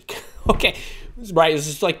next week. Okay. Right. It's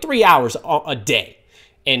just like 3 hours a day,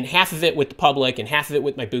 and half of it with the public and half of it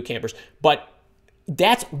with my boot campers. But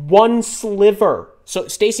that's one sliver. So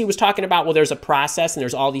Stacy was talking about, well, there's a process and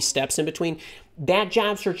there's all these steps in between. That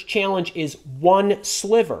job search challenge is one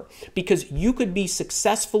sliver, because you could be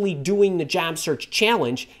successfully doing the job search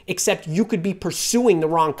challenge, except you could be pursuing the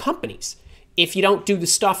wrong companies if you don't do the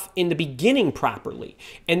stuff in the beginning properly.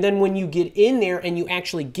 And then when you get in there and you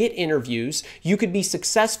actually get interviews, you could be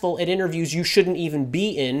successful at interviews you shouldn't even be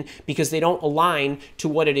in because they don't align to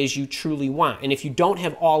what it is you truly want. And if you don't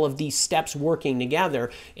have all of these steps working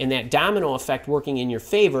together and that domino effect working in your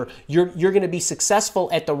favor, you're going to be successful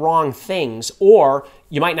at the wrong things, or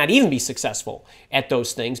you might not even be successful at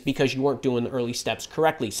those things because you weren't doing the early steps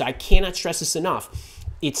correctly. So I cannot stress this enough.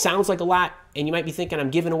 It sounds like a lot, and you might be thinking,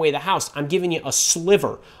 I'm giving away the house. I'm giving you a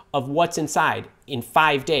sliver of what's inside in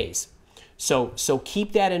 5 days. So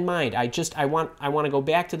keep that in mind. I want to go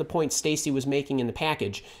back to the point Stacy was making in the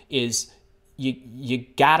package is, you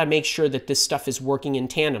got to make sure that this stuff is working in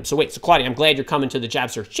tandem. So wait, so Claudia, I'm glad you're coming to the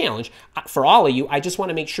Job Search Challenge. For all of you, I just want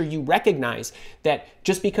to make sure you recognize that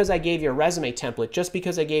just because I gave you a resume template, just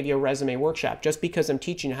because I gave you a resume workshop, just because I'm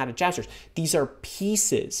teaching you how to job search, these are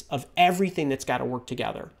pieces of everything that's got to work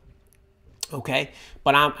together. Okay?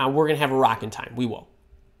 But we're going to have a rocking time. We will.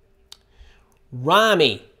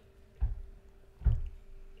 Rami.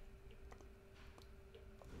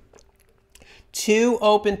 Two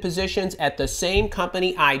open positions at the same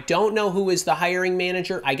company. I don't know who is the hiring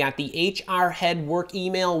manager. I got the HR head work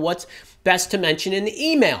email. What's best to mention in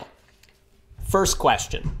the email? First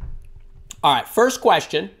question. All right, first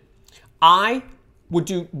question. I would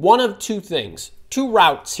do one of two things. Two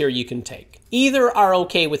routes here you can take. Either are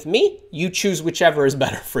okay with me. You choose whichever is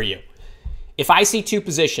better for you. If I see two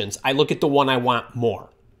positions, I look at the one I want more.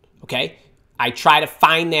 Okay? I try to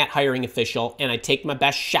find that hiring official and I take my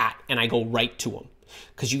best shot and I go right to them.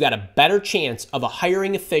 Because you got a better chance of a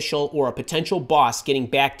hiring official or a potential boss getting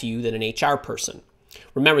back to you than an HR person.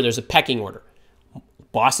 Remember, there's a pecking order.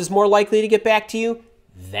 Boss is more likely to get back to you,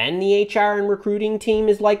 then the HR and recruiting team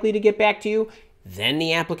is likely to get back to you, then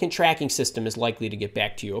the applicant tracking system is likely to get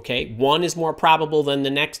back to you, okay? One is more probable than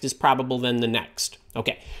the next is probable than the next.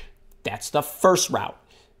 Okay, that's the first route.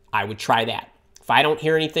 I would try that. If I don't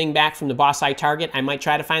hear anything back from the boss I target, I might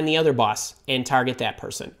try to find the other boss and target that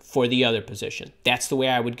person for the other position. That's the way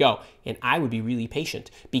I would go. And I would be really patient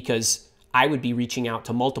because I would be reaching out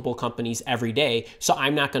to multiple companies every day. So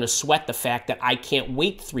I'm not going to sweat the fact that I can't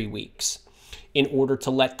wait 3 weeks in order to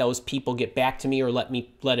let those people get back to me or let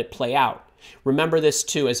it play out. Remember this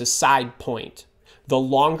too as a side point. The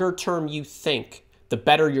longer term you think, the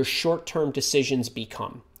better your short-term decisions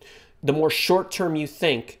become. The more short-term you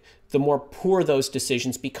think, the more poor those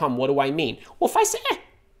decisions become. What do I mean? Well, if I say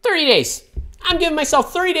 30 days, I'm giving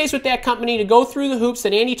myself 30 days with that company to go through the hoops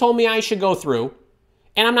that Andy told me I should go through,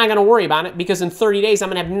 and I'm not going to worry about it because in 30 days, I'm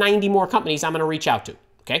going to have 90 more companies I'm going to reach out to.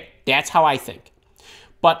 Okay? That's how I think.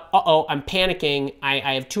 But, I'm panicking.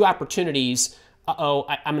 I have two opportunities.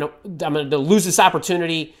 I'm going to lose this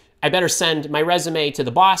opportunity. I better send my resume to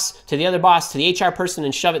the boss, to the other boss, to the HR person,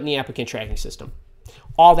 and shove it in the applicant tracking system.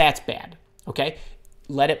 All that's bad. Okay?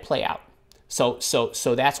 Let it play out. So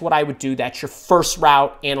that's what I would do. That's your first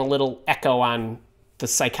route and a little echo on the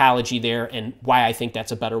psychology there and why I think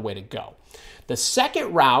that's a better way to go. The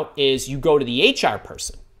second route is you go to the HR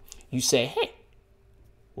person. You say, hey,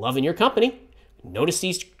 loving your company. Notice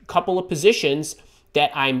these couple of positions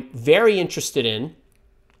that I'm very interested in.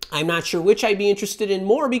 I'm not sure which I'd be interested in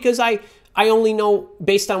more because I only know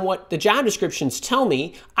based on what the job descriptions tell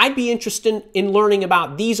me. I'd be interested in learning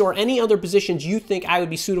about these or any other positions you think I would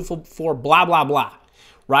be suitable for, blah, blah, blah,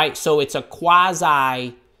 right? So it's a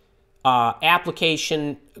quasi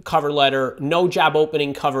application cover letter, no job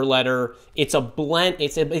opening cover letter. It's a blend.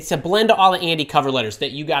 It's a blend of all the Andy cover letters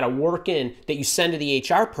that you got to work in that you send to the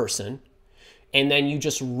HR person. And then you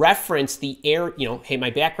just reference the hey, my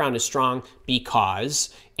background is strong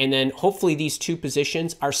because, and then hopefully these two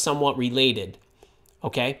positions are somewhat related,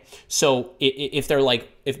 okay? So if they're like,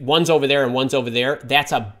 if one's over there and one's over there,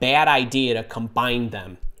 that's a bad idea to combine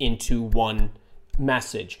them into one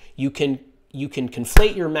message. You can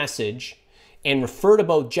conflate your message and refer to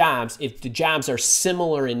both jobs if the jobs are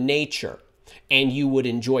similar in nature and you would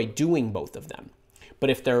enjoy doing both of them. But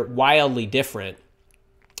if they're wildly different,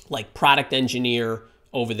 like product engineer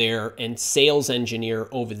over there and sales engineer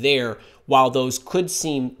over there, while those could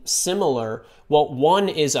seem similar, well, one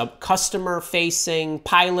is a customer-facing,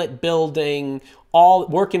 pilot building, all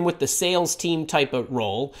working with the sales team type of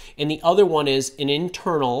role, and the other one is an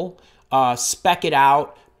internal, spec it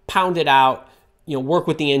out, pound it out, work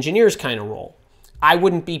with the engineers kind of role. I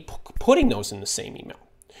wouldn't be putting those in the same email.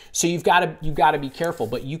 So you've got to be careful,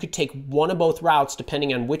 but you could take one of both routes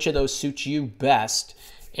depending on which of those suits you best.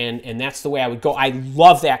 And that's the way I would go. I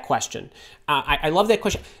love that question. I love that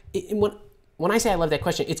question. When I say I love that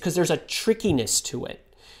question, it's because there's a trickiness to it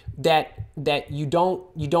that you don't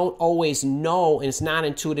always know, and it's not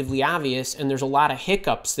intuitively obvious, and there's a lot of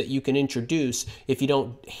hiccups that you can introduce if you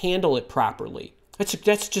don't handle it properly.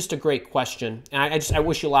 That's just a great question, and I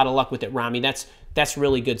wish you a lot of luck with it, Rami. That's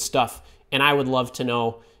really good stuff, and I would love to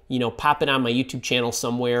know, pop it on my YouTube channel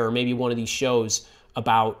somewhere or maybe one of these shows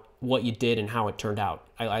about what you did and how it turned out.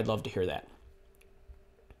 I'd love to hear that.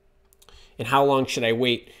 And how long should I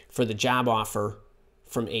wait for the job offer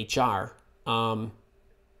from HR? I'm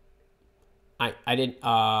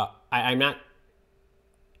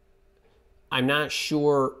not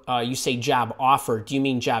sure. You say job offer. Do you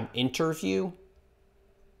mean job interview?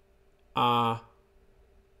 I'm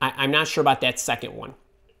not sure about that second one.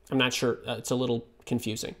 I'm not sure. It's a little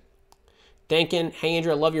confusing. Dankin, hey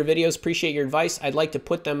Andrew, I love your videos. Appreciate your advice. I'd like to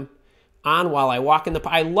put them on while I walk in the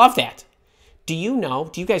park. I love that. Do you know,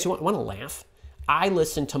 do you guys want to laugh? I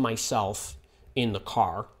listen to myself in the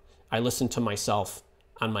car. I listen to myself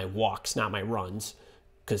on my walks, not my runs,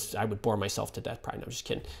 because I would bore myself to death probably. No, I'm just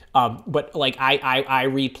kidding. But like I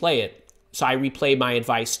replay it. So I replay my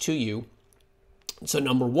advice to you. So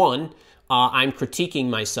number one, I'm critiquing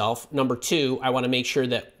myself. Number two, I want to make sure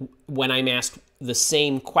that when I'm asked the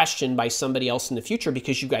same question by somebody else in the future,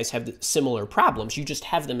 because you guys have similar problems, you just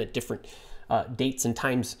have them at different dates and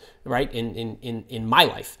times, right? In my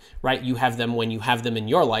life, right? You have them when you have them in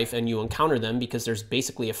your life, and you encounter them because there's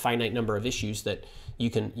basically a finite number of issues that you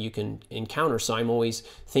can encounter. So I'm always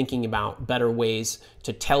thinking about better ways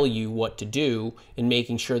to tell you what to do and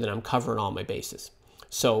making sure that I'm covering all my bases.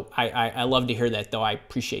 So I love to hear that, though. I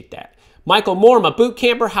appreciate that. Michael Moore, my boot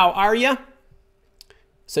camper, how are you?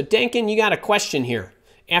 So Dankin, you got a question here.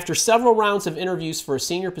 After several rounds of interviews for a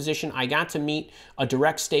senior position, I got to meet a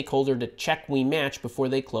direct stakeholder to check we match before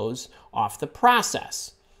they close off the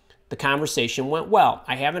process. The conversation went well.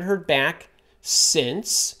 I haven't heard back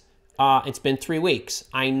since. It's been 3 weeks.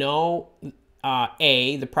 I know,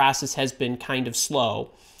 the process has been kind of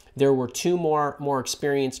slow. There were 2 more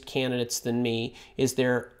experienced candidates than me. Is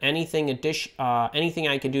there anything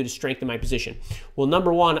I can do to strengthen my position? Well,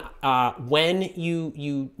 number one, when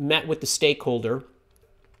you met with the stakeholder,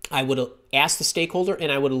 I would have asked the stakeholder,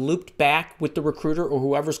 and I would have looped back with the recruiter or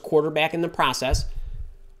whoever's quarterback in the process.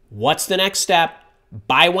 What's the next step?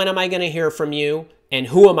 By when am I going to hear from you? And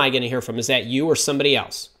who am I going to hear from? Is that you or somebody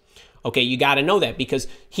else? Okay, you got to know that, because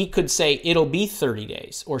he could say it'll be 30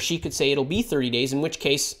 days, or she could say it'll be 30 days, in which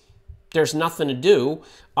case there's nothing to do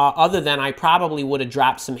other than I probably would have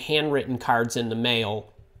dropped some handwritten cards in the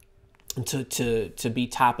mail to be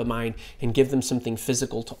top of mind and give them something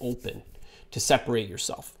physical to open to separate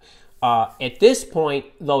yourself. At this point,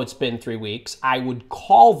 though it's been 3 weeks, I would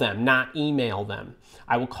call them, not email them.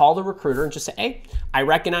 I would call the recruiter and just say, hey, I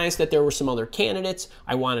recognize that there were some other candidates.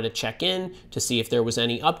 I wanted to check in to see if there was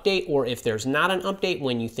any update, or if there's not an update,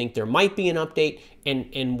 when you think there might be an update,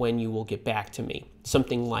 and when you will get back to me.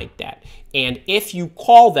 Something like that. And if you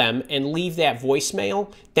call them and leave that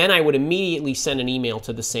voicemail, then I would immediately send an email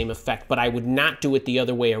to the same effect, but I would not do it the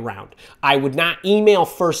other way around. I would not email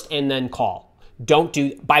first and then call. Don't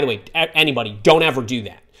do, by the way, anybody, don't ever do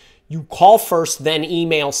that. You call first, then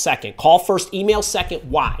email second. Call first, email second.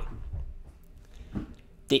 Why?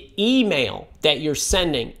 The email that you're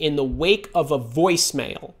sending in the wake of a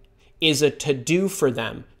voicemail is a to-do for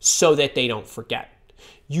them so that they don't forget.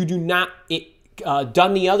 You do not,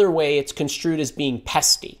 done the other way, it's construed as being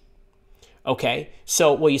pesty. Okay?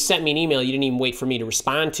 So, well, you sent me an email, you didn't even wait for me to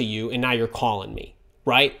respond to you, and now you're calling me,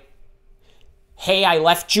 right? Hey, I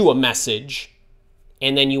left you a message,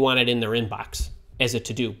 and then you want it in their inbox as a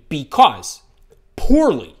to-do, because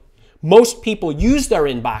poorly, most people use their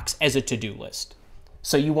inbox as a to-do list.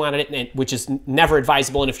 So you want it, which is never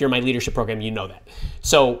advisable, and if you're in my leadership program, you know that.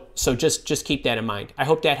 So just keep that in mind. I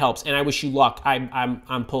hope that helps, and I wish you luck.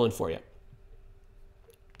 I'm pulling for you.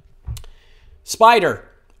 Spider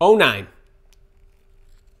 09.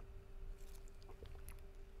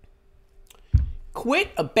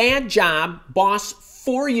 Quit a bad job, boss,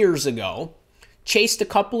 4 years ago. Chased a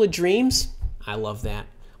couple of dreams. I love that.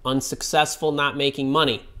 Unsuccessful, not making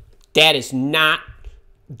money. That is not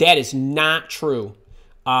true.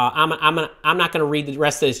 I'm not going to read the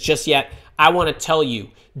rest of this just yet. I want to tell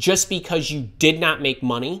you, just because you did not make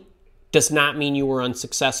money does not mean you were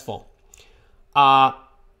unsuccessful.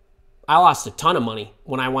 I lost a ton of money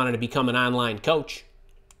when I wanted to become an online coach.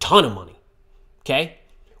 Ton of money. Okay?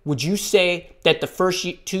 Would you say that the first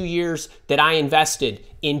 2 years that I invested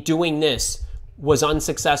in doing this was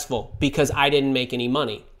unsuccessful because I didn't make any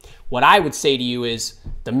money? What I would say to you is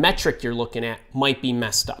the metric you're looking at might be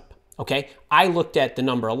messed up. Okay? I looked at the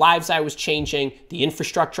number of lives I was changing, the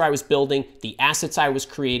infrastructure I was building, the assets I was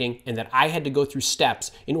creating, and that I had to go through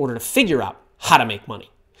steps in order to figure out how to make money.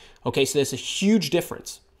 Okay, so there's a huge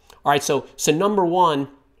difference. All right, so number one,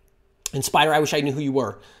 and Spider, I wish I knew who you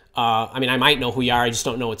were. I mean, I might know who you are, I just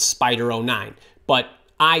don't know it's Spider 09. But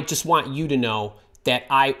I just want you to know that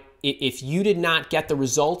if you did not get the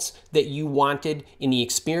results that you wanted in the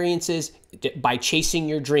experiences by chasing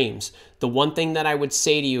your dreams, the one thing that I would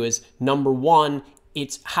say to you is, number one,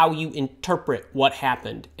 it's how you interpret what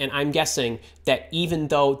happened. And I'm guessing that even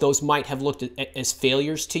though those might have looked as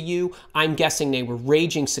failures to you, I'm guessing they were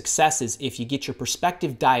raging successes if you get your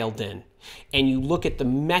perspective dialed in and you look at the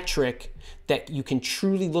metric that you can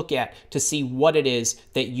truly look at to see what it is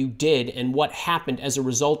that you did and what happened as a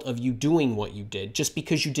result of you doing what you did. Just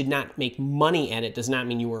because you did not make money at it does not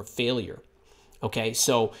mean you were a failure. Okay,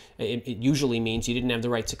 so it usually means you didn't have the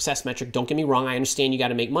right success metric. Don't get me wrong, I understand you got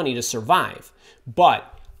to make money to survive.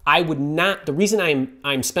 But I would not, the reason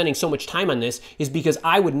I'm spending so much time on this is because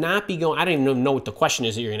I would not be going, I don't even know what the question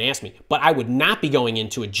is that you're going to ask me, but I would not be going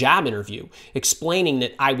into a job interview explaining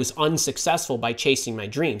that I was unsuccessful by chasing my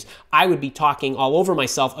dreams. I would be talking all over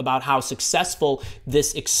myself about how successful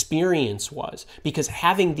this experience was, because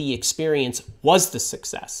having the experience was the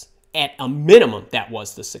success. At a minimum, that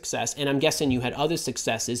was the success. And I'm guessing you had other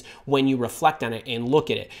successes when you reflect on it and look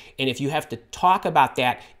at it. And if you have to talk about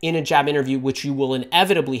that in a job interview, which you will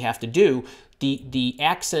inevitably have to do, the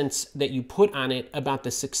accents that you put on it about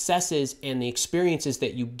the successes and the experiences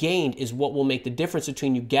that you gained is what will make the difference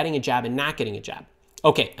between you getting a job and not getting a job.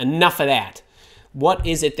 Okay, enough of that. What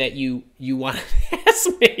is it that you want to ask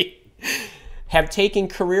me? Have taken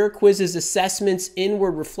career quizzes, assessments,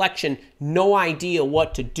 inward reflection, no idea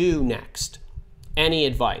what to do next. Any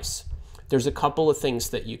advice? There's a couple of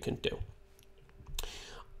things that you can do.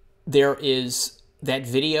 There is that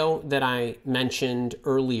video that I mentioned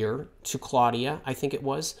earlier to Claudia, I think it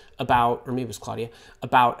was, about, or maybe it was Claudia,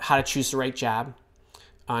 about how to choose the right job.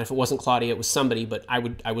 If it wasn't Claudia, it was somebody, but I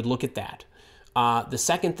would look at that. The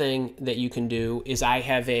second thing that you can do is I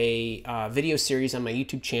have a video series on my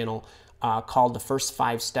YouTube channel called The First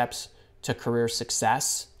 5 Steps to Career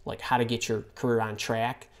Success, like how to get your career on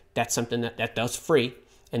track. That's something that does free,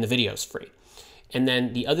 and the video is free. And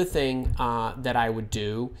then the other thing that I would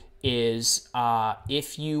do is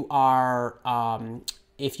if you are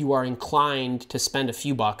inclined to spend a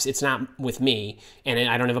few bucks, it's not with me, and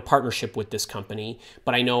I don't have a partnership with this company,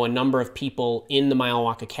 but I know a number of people in the Mile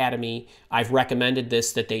Walk Academy. I've recommended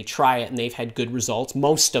this, that they try it, and they've had good results.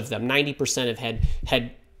 Most of them, 90%,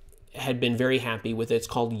 have had been very happy with it. It's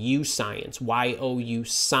called YouScience, YOU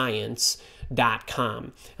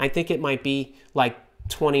Science.com. I think it might be like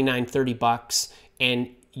 29, 30 bucks, and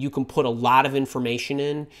you can put a lot of information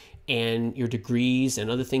in, and your degrees and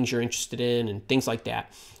other things you're interested in and things like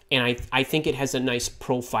that. And I think it has a nice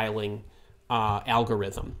profiling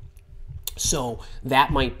algorithm. So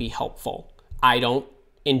that might be helpful. I don't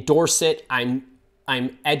endorse it. I'm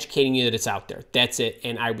educating you that it's out there. That's it.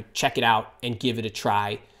 And I would check it out and give it a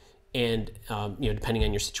try. And depending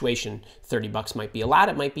on your situation, 30 bucks might be a lot,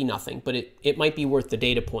 it might be nothing, but it might be worth the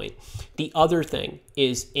data point. The other thing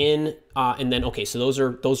is so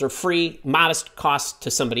those are free, modest costs to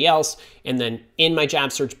somebody else. And then in my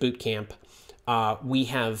job search bootcamp, we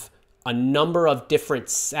have a number of different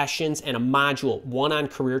sessions and a module, one on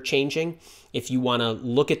career changing. If you want to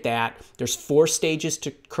look at that, there's 4 stages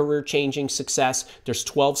to career changing success. There's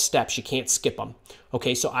 12 steps. You can't skip them.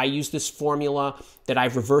 Okay, so I use this formula that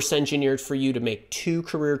I've reverse engineered for you to make 2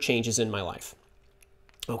 career changes in my life.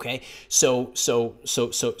 Okay, so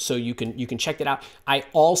you can check that out. I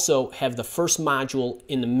also have the first module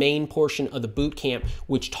in the main portion of the boot camp,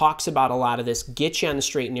 which talks about a lot of this, gets you on the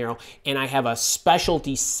straight and narrow. And I have a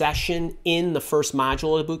specialty session in the first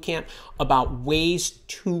module of the boot camp about ways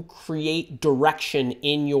to create direction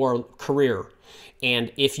in your career.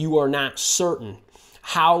 And if you are not certain,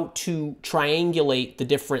 how to triangulate the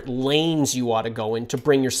different lanes you ought to go in to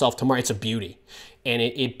bring yourself to market. It's a beauty. And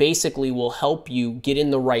it basically will help you get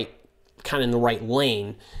in the right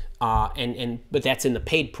lane, but that's in the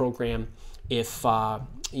paid program if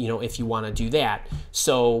you want to do that.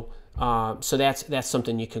 So that's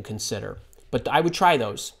something you can consider. But I would try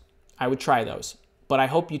those. But I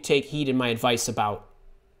hope you take heed in my advice about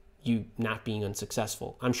you not being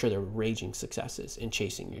unsuccessful. I'm sure there are raging successes in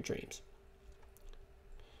chasing your dreams.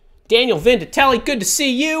 Daniel Vindatelli, good to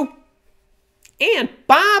see you. And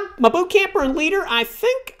Bob, my boot camper and leader, I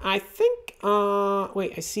think,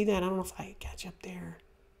 wait, I see that. I don't know if I got you up there.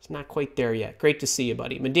 It's not quite there yet. Great to see you,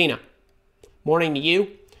 buddy. Medina, morning to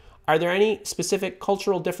you. Are there any specific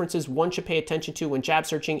cultural differences one should pay attention to when job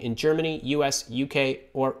searching in Germany, US, UK,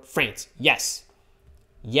 or France? Yes.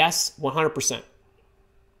 Yes, 100%.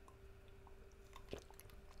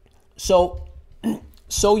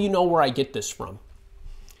 So you know where I get this from.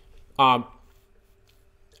 I've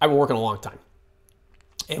been working a long time.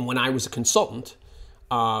 And when I was a consultant,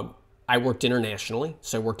 I worked internationally,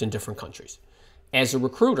 so I worked in different countries. As a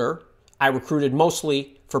recruiter, I recruited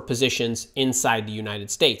mostly for positions inside the United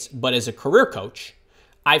States. But as a career coach,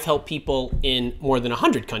 I've helped people in more than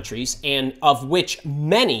 100 countries, and of which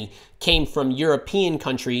many came from European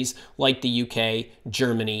countries like the UK,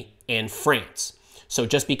 Germany, and France. So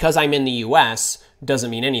just because I'm in the US doesn't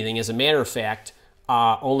mean anything. As a matter of fact,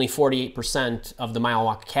 only 48% of the Mile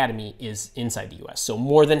Walk Academy is inside the US. So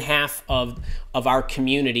more than half of our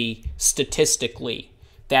community statistically,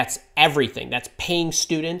 that's everything. That's paying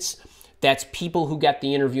students. That's people who get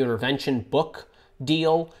the interview intervention book.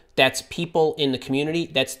 deal. That's people in the community.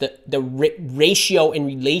 That's the ratio and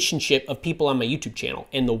relationship of people on my YouTube channel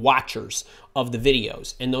and the watchers of the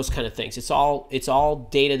videos and those kind of things. It's all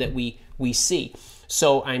data that we see.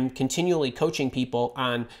 So I'm continually coaching people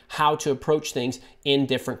on how to approach things in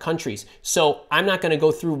different countries. So I'm not going to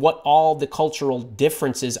go through what all the cultural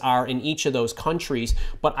differences are in each of those countries,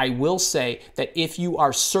 but I will say that if you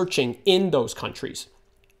are searching in those countries,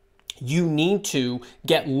 you need to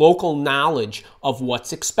get local knowledge of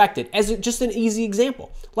what's expected. As just an easy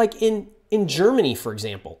example, like in Germany, for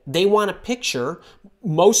example, they want a picture.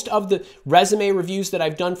 Most of the resume reviews that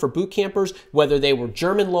I've done for boot campers, whether they were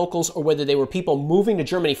German locals or whether they were people moving to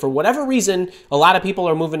Germany, for whatever reason, a lot of people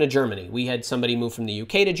are moving to Germany. We had somebody move from the UK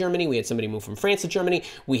to Germany. We had somebody move from France to Germany.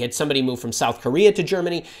 We had somebody move from South Korea to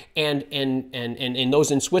Germany, and those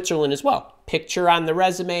in Switzerland as well. Picture on the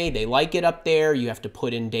resume, they like it up there. You have to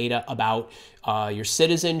put in data about your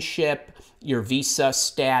citizenship, your visa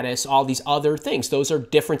status, all these other things. Those are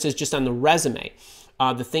differences just on the resume.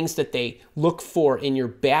 The things that they look for in your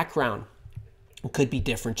background could be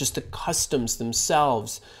different. Just the customs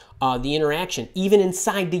themselves, the interaction. Even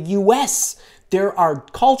inside the U.S., there are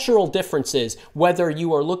cultural differences, whether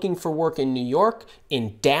you are looking for work in New York,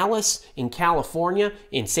 in Dallas, in California,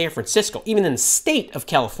 in San Francisco, even in the state of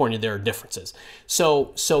California, there are differences.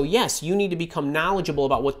 So yes, you need to become knowledgeable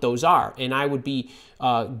about what those are. And I would be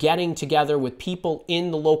getting together with people in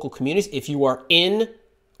the local communities. If you are in,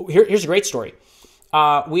 here's a great story.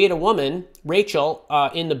 We had a woman, Rachel,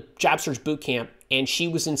 in the job search boot camp, and she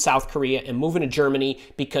was in South Korea and moving to Germany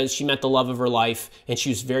because she met the love of her life, and she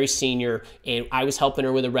was very senior, and I was helping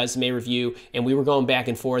her with a resume review, and we were going back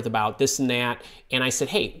and forth about this and that, and I said,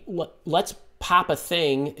 hey, let's pop a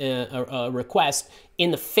thing, a request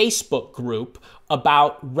in the Facebook group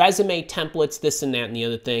about resume templates, this and that and the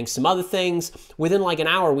other thing, some other things. Within like an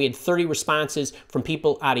hour, we had 30 responses from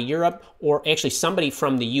people out of Europe, or actually somebody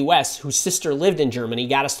from the US whose sister lived in Germany,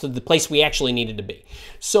 got us to the place we actually needed to be.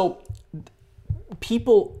 So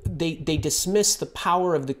people, they dismiss the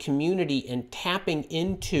power of the community and tapping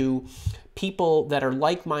into people that are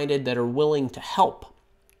like-minded, that are willing to help.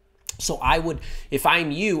 So I would, if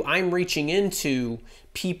I'm you, I'm reaching into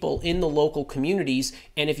people in the local communities.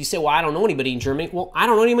 And if you say, well, I don't know anybody in Germany, well, I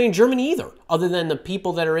don't know anybody in Germany either, other than the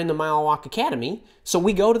people that are in the Mile Walk Academy. So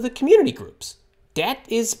we go to the community groups. That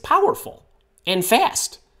is powerful and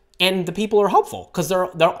fast. And the people are helpful because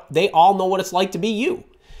they all know what it's like to be you.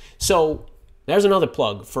 So there's another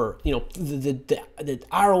plug for, you know, the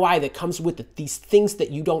ROI that comes with these things that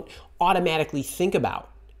you don't automatically think about.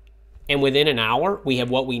 And within an hour, we have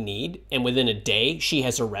what we need. And within a day, she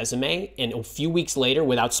has a resume. And a few weeks later,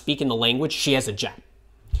 without speaking the language, she has a job,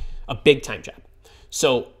 a big-time job.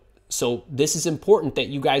 So this is important that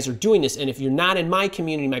you guys are doing this. And if you're not in my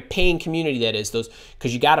community, my paying community, that is, those,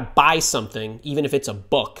 because you got to buy something, even if it's a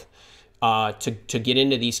book, to get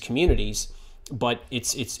into these communities. But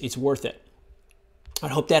it's worth it. I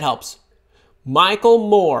hope that helps. Michael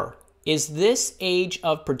Moore. Is this age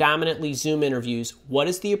of predominantly Zoom interviews, what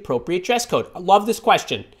is the appropriate dress code? I love this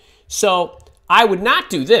question. So I would not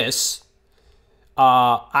do this.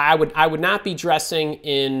 I would not be dressing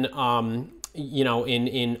in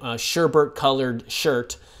in a sherbet colored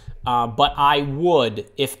shirt. But I would,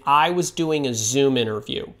 if I was doing a Zoom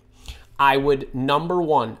interview, I would, number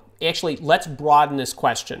one, actually, let's broaden this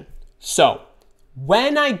question. So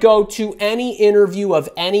when I go to any interview of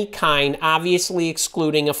any kind, obviously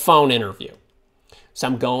excluding a phone interview. So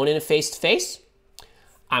I'm going in a face-to-face.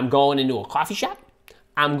 I'm going into a coffee shop.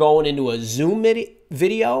 I'm going into a Zoom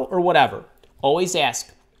video or whatever. Always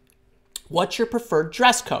ask, what's your preferred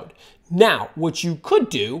dress code? Now, what you could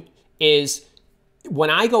do is,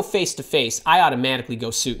 when I go face-to-face, I automatically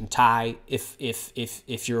go suit and tie.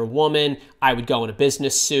 If you're a woman, I would go in a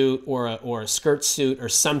business suit or a skirt suit or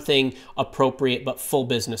something appropriate, but full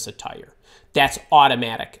business attire. That's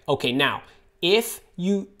automatic. Okay, now, if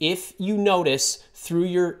you notice through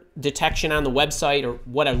your detection on the website or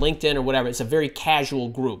whatever, LinkedIn or whatever, it's a very casual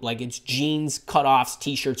group, like it's jeans, cutoffs,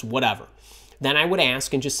 t-shirts, whatever. Then I would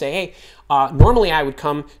ask and just say, hey, normally I would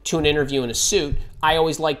come to an interview in a suit. I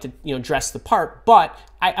always like to, dress the part, but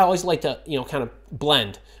I always like to, kind of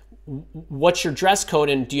blend. What's your dress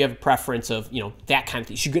code, and do you have a preference of, that kind of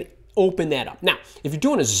thing? So you could open that up. Now, if you're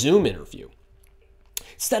doing a Zoom interview,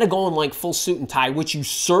 instead of going like full suit and tie, which you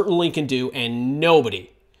certainly can do, and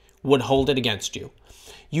nobody would hold it against you,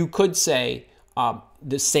 you could say,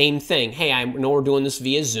 the same thing. Hey, I know we're doing this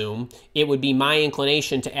via Zoom. It would be my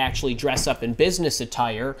inclination to actually dress up in business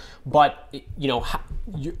attire, but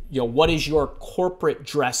what is your corporate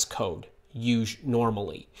dress code? use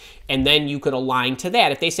normally. And then you could align to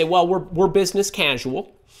that. If they say, well, we're business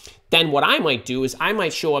casual, then what I might do is I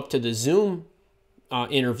might show up to the Zoom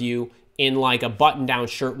interview in like a button-down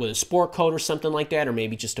shirt with a sport coat or something like that, or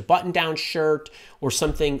maybe just a button-down shirt or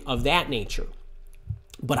something of that nature.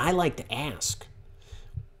 But I like to ask.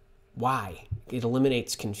 Why? It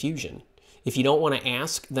eliminates confusion. If you don't want to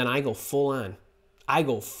ask, then I go full on. I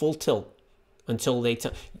go full tilt until they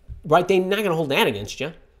tell. Right? They're not going to hold that against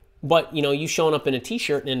you. But, you know, you showing up in a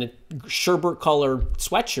T-shirt and a sherbet-colored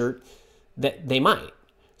sweatshirt, that they might.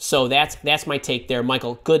 So that's my take there,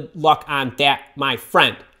 Michael. Good luck on that, my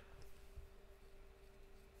friend.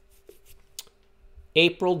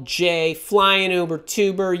 April J, Flying Uber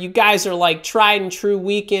Tuber. You guys are like tried and true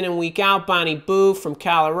week in and week out. Bonnie Boo from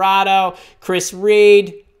Colorado. Chris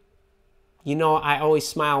Reed. You know, I always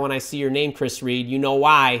smile when I see your name, Chris Reed. You know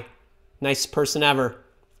why. Nicest person ever.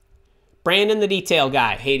 Brandon the Detail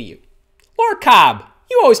Guy. Hey to you. Laura Cobb.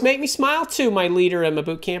 You always make me smile too, my leader and my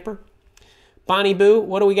boot camper. Bonnie Boo,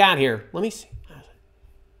 what do we got here? Let me see.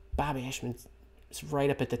 Bob Ashman is right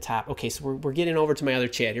up at the top. Okay, so we're getting over to my other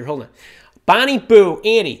chat here. Hold on. Bonnie Boo,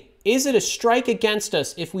 Andy, is it a strike against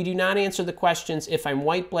us if we do not answer the questions if I'm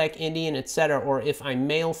white, black, Indian, etc., or if I'm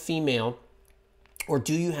male, female, or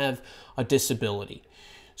do you have a disability?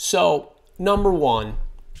 So, number one,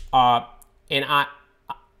 and I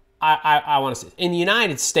want to say, in the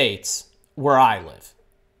United States, where I live,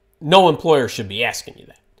 no employer should be asking you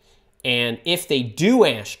that. And if they do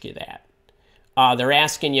ask you that, they're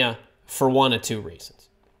asking you for one of two reasons.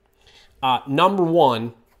 Number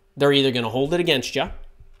one, they're either going to hold it against you,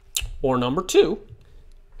 or number two,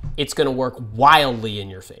 it's going to work wildly in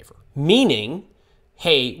your favor. Meaning,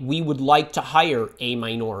 hey, we would like to hire a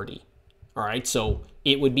minority. All right, so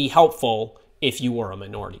it would be helpful if you were a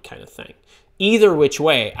minority kind of thing. Either which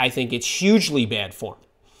way, I think it's hugely bad form.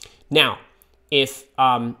 Now, if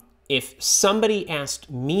somebody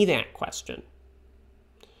asked me that question,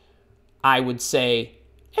 I would say,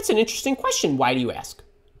 that's an interesting question. Why do you ask?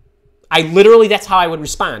 I literally, that's how I would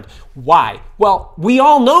respond. Why? Well, we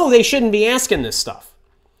all know they shouldn't be asking this stuff,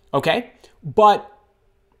 okay? But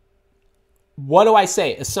what do I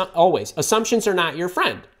say? Always, assumptions are not your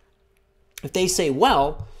friend. If they say,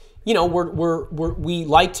 well, you know, we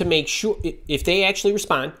like to make sure, if they actually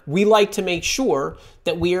respond, we like to make sure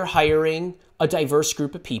that we are hiring a diverse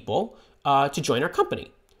group of people to join our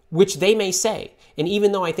company, which they may say. And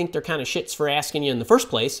even though I think they're kind of shits for asking you in the first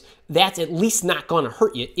place, that's at least not going to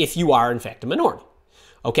hurt you if you are, in fact, a minority.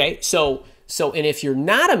 Okay? So, and if you're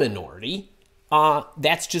not a minority,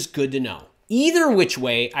 that's just good to know. Either which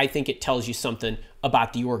way, I think it tells you something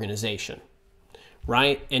about the organization,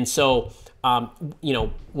 right? And so, you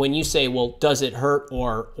know, when you say, well, does it hurt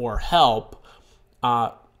or help?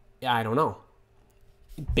 I don't know,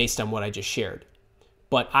 based on what I just shared.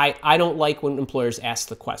 But I don't like when employers ask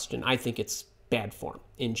the question. I think it's bad form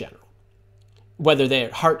in general, whether their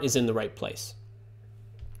heart is in the right place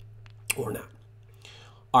or not.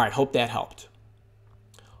 All right, hope that helped.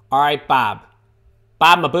 All right, Bob.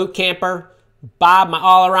 Bob, my boot camper. Bob, my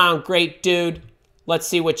all-around great dude. Let's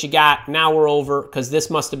see what you got. Now we're over, because this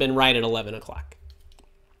must have been right at 11 o'clock.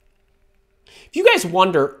 If you guys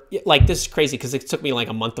wonder, like, this is crazy because it took me like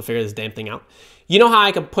a month to figure this damn thing out. You know how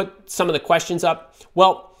I can put some of the questions up?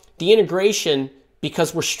 Well, the integration,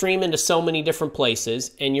 because we're streaming to so many different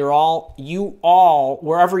places, and you all,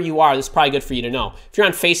 wherever you are, this is probably good for you to know. If you're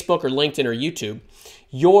on Facebook or LinkedIn or YouTube,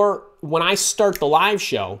 when I start the live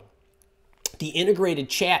show, the integrated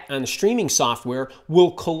chat on the streaming software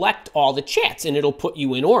will collect all the chats and it'll put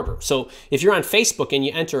you in order. So if you're on Facebook and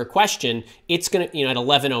you enter a question, it's going to, at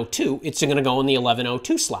 11:02, it's going to go in the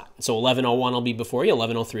 11:02 slot. So 11:01 will be before you,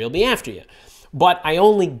 11:03 will be after you. But I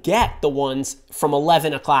only get the ones from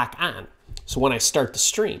 11 o'clock on. So when I start the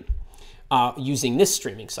stream using this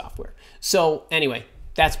streaming software. So anyway,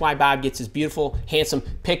 that's why Bob gets his beautiful, handsome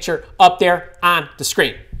picture up there on the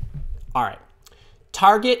screen. All right.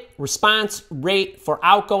 Target response rate for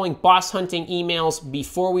outgoing boss hunting emails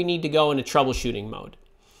before we need to go into troubleshooting mode.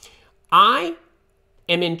 I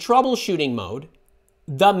am in troubleshooting mode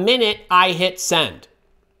the minute I hit send.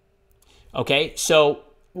 Okay, so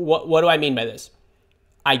what do I mean by this?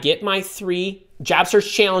 I get my 3 job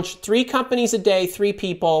search challenge, 3 companies a day, 3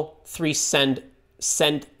 people, 3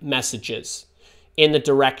 send messages in the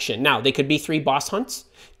direction. Now, they could be 3 boss hunts.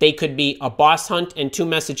 They could be a boss hunt and 2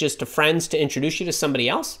 messages to friends to introduce you to somebody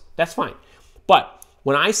else. That's fine. But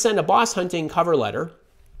when I send a boss hunting cover letter,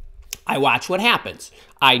 I watch what happens.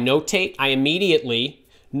 I immediately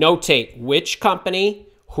notate which company,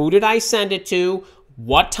 who did I send it to,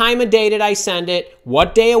 what time of day did I send it,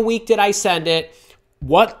 what day of week did I send it,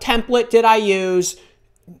 What template did I use?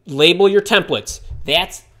 Label your templates.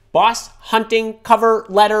 That's boss hunting cover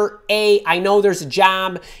letter A. I know there's a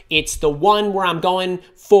job. It's the one where I'm going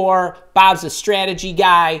for. Bob's a strategy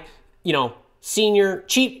guy, you know, senior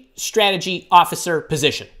chief strategy officer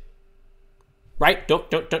position. Right?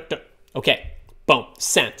 Don't. Okay. Boom.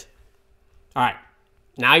 Sent. All right.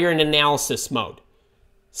 Now you're in analysis mode.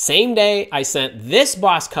 Same day, I sent this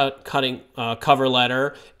boss cutting cover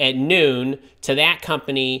letter at noon to that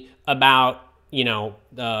company about, you know,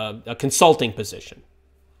 a consulting position,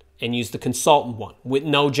 and use the consultant one with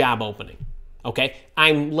no job opening. Okay?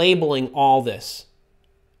 I'm labeling all this.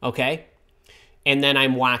 Okay? And then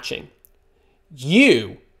I'm watching.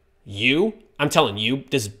 I'm telling you,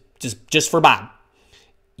 this is just for Bob.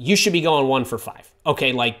 You should be going 1 for 5.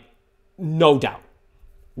 Okay, like, no doubt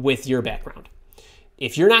with your background.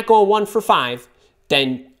 If you're not going 1 for 5,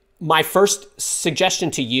 then my first suggestion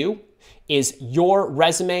to you is your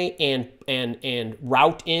resume and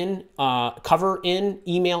route in, cover in,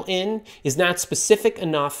 email in is not specific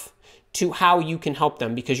enough to how you can help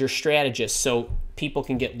them, because you're a strategist, so people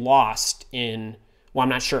can get lost in, well, I'm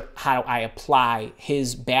not sure how I apply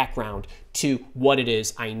his background to what it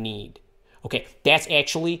is I need. Okay, that's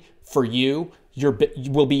actually, for you,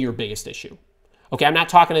 will be your biggest issue. Okay, I'm not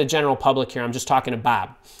talking to the general public here. I'm just talking to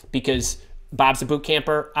Bob, because Bob's a boot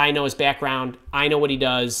camper. I know his background. I know what he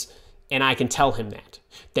does, and I can tell him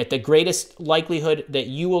that the greatest likelihood that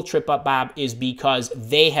you will trip up, Bob, is because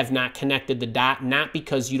they have not connected the dot, not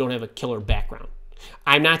because you don't have a killer background.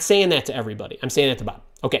 I'm not saying that to everybody. I'm saying that to Bob.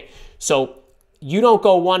 Okay, so you don't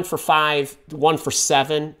go 1 for 5, 1 for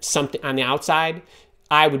 7, something on the outside.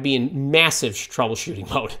 I would be in massive troubleshooting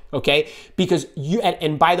mode, okay? Because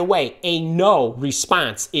and by the way, a no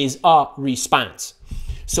response is a response.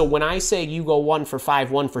 So when I say you go 1 for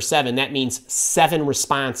 5, 1 for 7, that means 7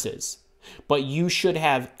 responses. But you should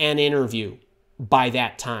have an interview by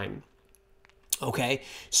that time, okay?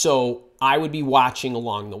 So I would be watching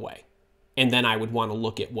along the way, and then I would want to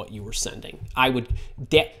look at what you were sending.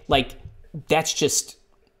 That's just,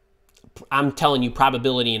 I'm telling you,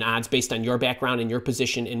 probability and odds based on your background and your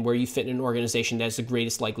position and where you fit in an organization. That's the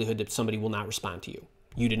greatest likelihood that somebody will not respond to you.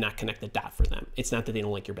 You did not connect the dot for them. It's not that they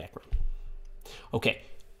don't like your background. Okay,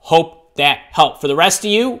 hope that helped. For the rest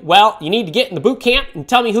of you, well, you need to get in the boot camp and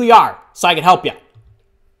tell me who you are so I can help you.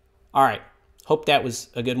 All right, hope that was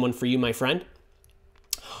a good one for you, my friend.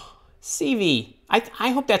 CV,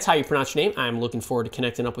 I hope that's how you pronounce your name. I'm looking forward to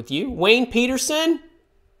connecting up with you. Wayne Peterson.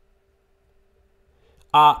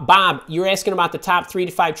 Bob, you're asking about the top 3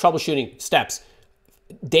 to 5 troubleshooting steps.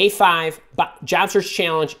 Day 5, job search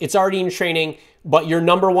challenge. It's already in training, but your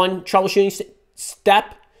number 1 troubleshooting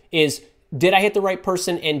step is, did I hit the right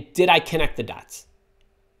person and did I connect the dots?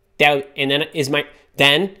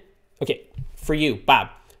 Okay, for you, Bob,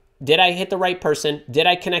 did I hit the right person? Did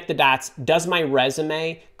I connect the dots? Does my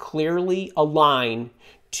resume clearly align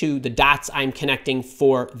to the dots I'm connecting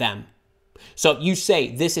for them? So if you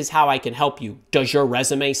say, this is how I can help you, does your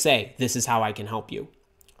resume say, this is how I can help you?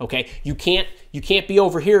 Okay, you can't be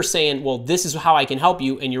over here saying, well, this is how I can help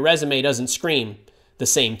you, and your resume doesn't scream the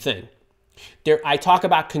same thing. I talk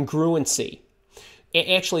about congruency.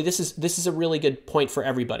 Actually, this is a really good point for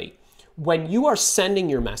everybody. When you are sending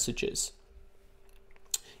your messages,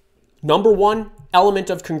 number 1 element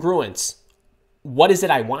of congruence, what is it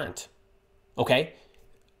I want? Okay?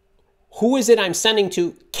 Who is it I'm sending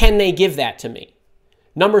to? Can they give that to me?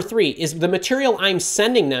 Number 3, is the material I'm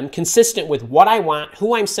sending them consistent with what I want,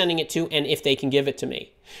 who I'm sending it to, and if they can give it to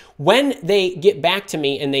me? When they get back to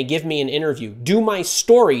me and they give me an interview, do my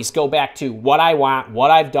stories go back to what I want,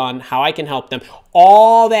 what I've done, how I can help them?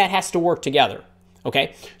 All that has to work together.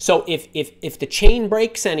 Okay, so if the chain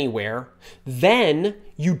breaks anywhere, then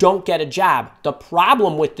you don't get a job. The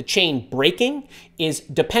problem with the chain breaking is,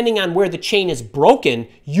 depending on where the chain is broken,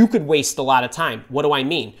 you could waste a lot of time. What do I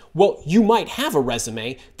mean? Well, you might have a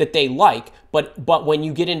resume that they like, but when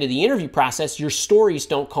you get into the interview process, your stories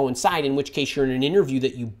don't coincide, in which case you're in an interview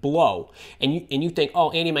that you blow. And you think,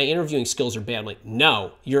 oh, Andy, my interviewing skills are bad. I'm like,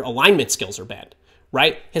 no, your alignment skills are bad.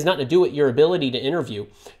 Right? It has nothing to do with your ability to interview.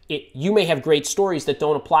 You may have great stories that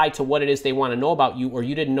don't apply to what it is they want to know about you, or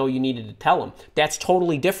you didn't know you needed to tell them. That's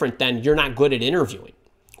totally different than you're not good at interviewing,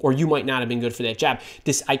 or you might not have been good for that job.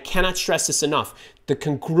 I cannot stress this enough. The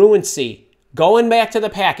congruency, going back to the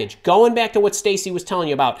package, going back to what Stacy was telling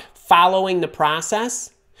you about, following the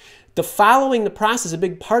process. Following the process, a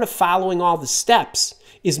big part of following all the steps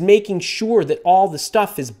is making sure that all the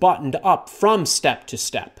stuff is buttoned up from step to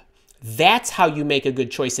step. That's how you make a good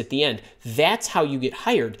choice at the end. That's how you get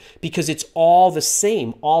hired, because it's all the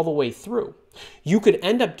same all the way through. You could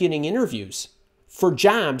end up getting interviews for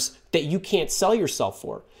jobs that you can't sell yourself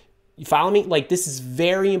for. You follow me? Like, this is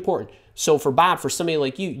very important. So for Bob, for somebody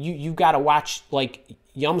like you got to watch, like,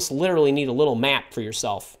 you almost literally need a little map for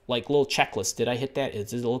yourself, like a little checklist. Did I hit that?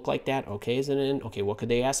 Does it look like that? Okay, is it in? Okay, what could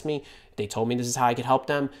they ask me? They told me this is how I could help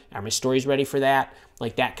them. Are my stories ready for that?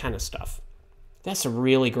 Like that kind of stuff. That's a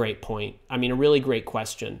really great point. I mean, a really great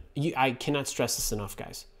question. I cannot stress this enough,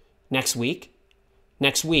 guys. Next week,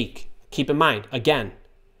 keep in mind, again,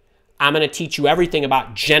 I'm going to teach you everything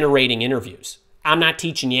about generating interviews. I'm not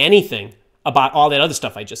teaching you anything about all that other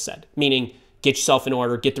stuff I just said, meaning get yourself in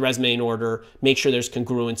order, get the resume in order, make sure there's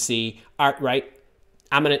congruency, right?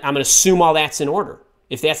 I'm gonna assume all that's in order.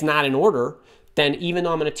 If that's not in order, then even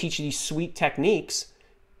though I'm gonna teach you these sweet techniques,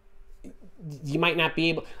 you might not be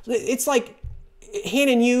able. It's like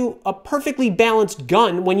handing you a perfectly balanced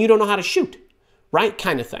gun when you don't know how to shoot, right?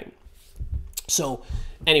 Kind of thing. So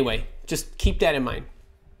anyway, just keep that in mind.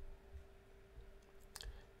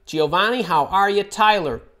 Giovanni, how are you?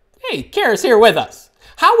 Tyler, hey, Kara's here with us.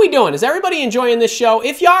 How are we doing? Is everybody enjoying this show?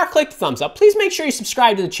 If you are, click the thumbs up. Please make sure you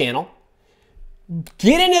subscribe to the channel.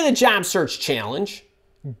 Get into the job search challenge.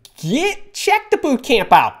 Check the boot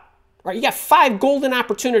camp out. Right, you got 5 golden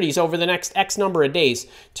opportunities over the next X number of days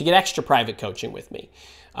to get extra private coaching with me.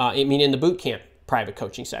 I mean, in the boot camp private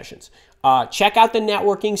coaching sessions. Check out the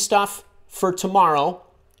networking stuff for tomorrow.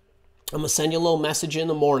 I'm gonna send you a little message in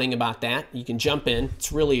the morning about that. You can jump in.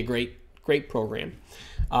 It's really a great program.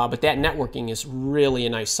 But that networking is really a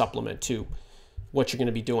nice supplement to what you're going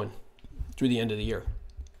to be doing through the end of the year.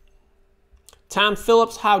 Tom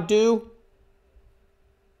Phillips, how do?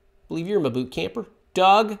 Believe you're my boot camper.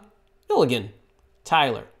 Doug Milligan,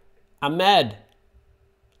 Tyler, Ahmed,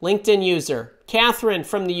 LinkedIn user, Catherine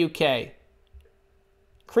from the UK,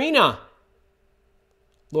 Karina,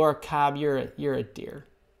 Laura Cobb, you're a dear.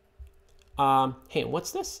 Hey,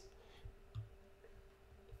 what's this?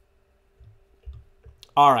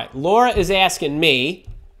 All right, Laura is asking me,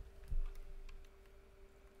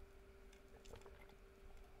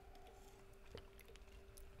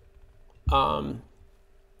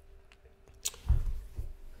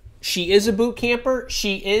 she is a boot camper.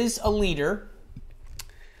 She is a leader.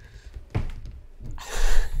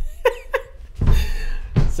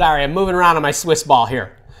 Sorry, I'm moving around on my Swiss ball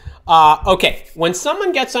here. Okay, when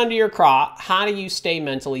someone gets under your craw, how do you stay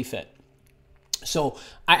mentally fit? So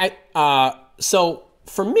so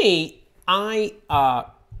for me, and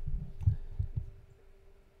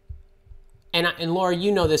Laura,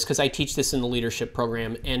 you know this because I teach this in the leadership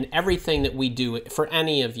program, and everything that we do for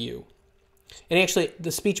any of you. And actually,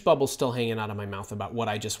 the speech bubble's still hanging out of my mouth about what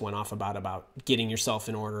I just went off about getting yourself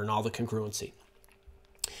in order and all the congruency.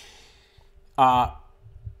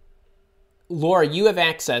 Laura, you have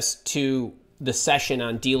access to the session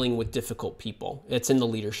on dealing with difficult people. It's in the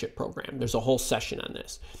leadership program. There's a whole session on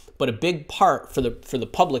this. But a big part for the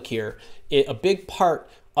public here, a big part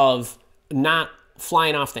of not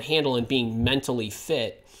flying off the handle and being mentally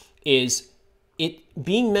fit is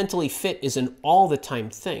being mentally fit is an all the time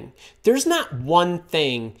thing. There's not one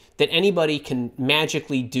thing that anybody can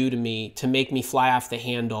magically do to me to make me fly off the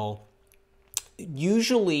handle.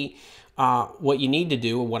 Usually what you need to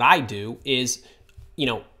do, or what I do, is,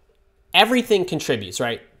 everything contributes,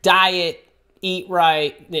 right? Diet, eat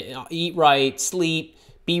right, sleep,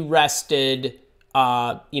 be rested,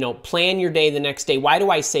 plan your day the next day. Why do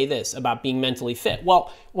I say this about being mentally fit?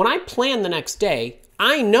 Well, when I plan the next day,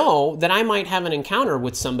 I know that I might have an encounter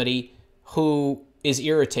with somebody who is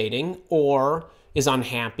irritating or is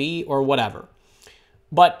unhappy or whatever.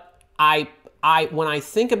 But when I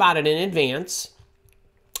think about it in advance,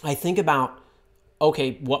 I think about,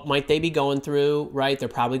 okay, what might they be going through, right? They're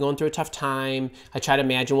probably going through a tough time. I try to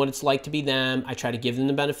imagine what it's like to be them. I try to give them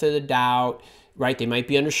the benefit of the doubt, right? They might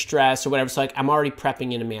be under stress or whatever. So I'm already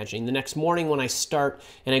prepping and imagining. The next morning when I start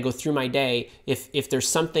and I go through my day, if there's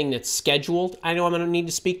something that's scheduled, I know I'm going to need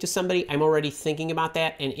to speak to somebody, I'm already thinking about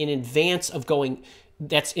that. And in advance of going,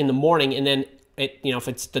 that's in the morning. And then, if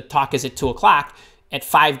it's the talk is at 2 o'clock, at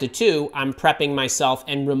 5 to 2, I'm prepping myself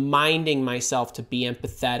and reminding myself to be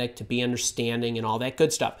empathetic, to be understanding, and all that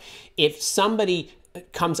good stuff. If somebody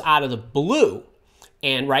comes out of the blue,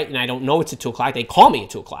 and I don't know it's at 2 o'clock, they call me at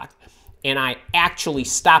 2 o'clock, and I actually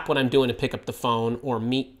stop what I'm doing to pick up the phone or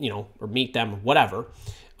meet them or whatever,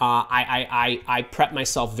 I prep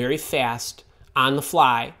myself very fast on the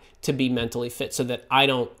fly to be mentally fit so that I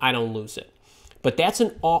don't lose it. But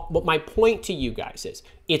but my point to you guys is,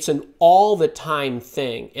 it's an all the time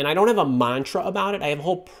thing. And I don't have a mantra about it. I have a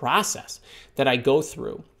whole process that I go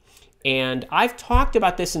through. And I've talked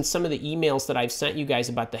about this in some of the emails that I've sent you guys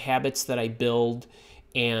about the habits that I build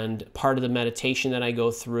and part of the meditation that I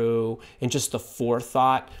go through, and just the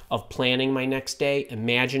forethought of planning my next day,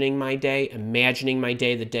 imagining my day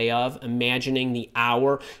the day of, imagining the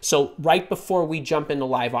hour. So right before we jump into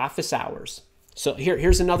live office hours, so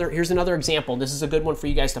here's another example. This is a good one for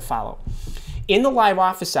you guys to follow. In the live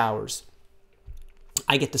office hours,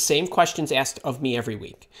 I get the same questions asked of me every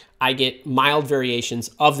week. I get mild variations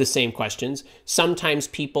of the same questions. Sometimes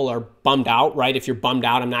people are bummed out, right? If you're bummed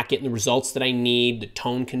out, I'm not getting the results that I need, the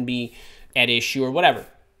tone can be at issue or whatever.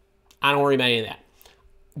 I don't worry about any of that.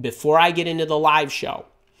 Before I get into the live show,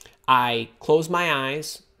 I close my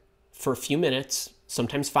eyes for a few minutes,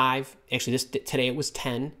 sometimes 5. Actually, today it was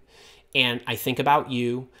 10. And I think about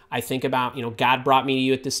you. I think about, God brought me to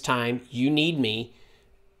you at this time. You need me.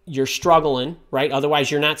 You're struggling, right?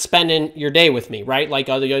 Otherwise, you're not spending your day with me, right? Like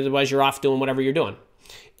otherwise, you're off doing whatever you're doing,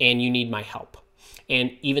 and you need my help.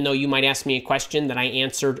 And even though you might ask me a question that I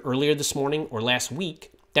answered earlier this morning or last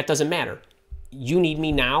week, that doesn't matter. You need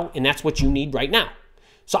me now, and that's what you need right now.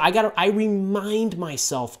 So I remind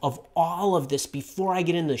myself of all of this before I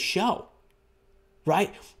get in the show,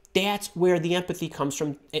 right? That's where the empathy comes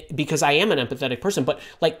from, because I am an empathetic person, but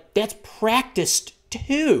like that's practiced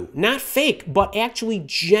too, not fake, but actually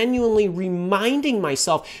genuinely reminding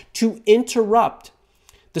myself to interrupt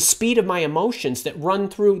the speed of my emotions that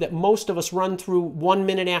most of us run through 1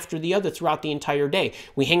 minute after the other throughout the entire day.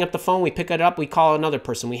 We hang up the phone, we pick it up, we call another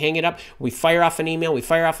person, we hang it up, we fire off an email, we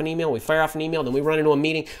fire off an email, we fire off an email, then we run into a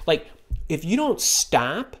meeting. Like, if you don't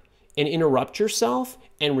stop and interrupt yourself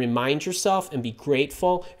and remind yourself and be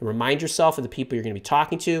grateful and remind yourself of the people you're going to be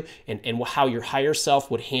talking to and how your higher self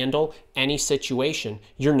would handle any situation,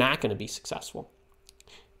 you're not going to be successful.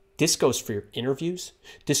 This goes for your interviews.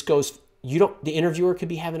 The interviewer could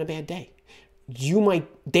be having a bad day.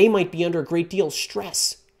 They might be under a great deal of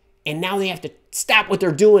stress, and now they have to stop what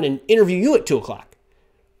they're doing and interview you at 2 o'clock,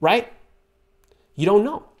 right? You don't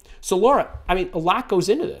know. So Laura, a lot goes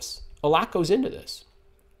into this.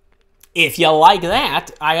 If you like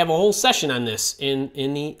that, I have a whole session on this in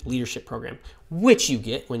the leadership program, which you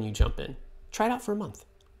get when you jump in. Try it out for a month.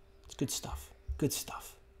 It's good stuff. Good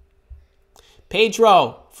stuff.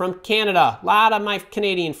 Pedro from Canada. A lot of my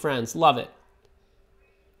Canadian friends love it.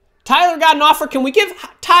 Tyler got an offer. Can we give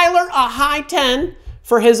Tyler a high 10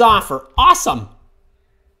 for his offer? Awesome.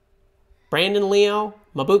 Brandon Leo,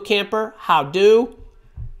 my boot camper. How do?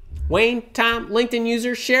 Wayne, Tom, LinkedIn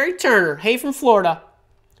user, Sherry Turner. Hey, from Florida.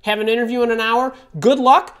 Have an interview in an hour. Good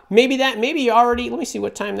luck. Maybe you already, let me see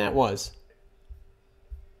what time that was.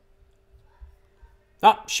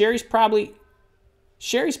 Oh, Sherry's probably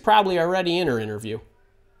already in her interview.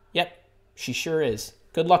 Yep, she sure is.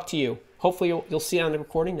 Good luck to you. Hopefully you'll see it on the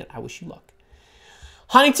recording. That I wish you luck.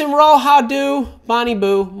 Huntington Row, how do? Bonnie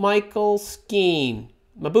Boo, Michael Skeen.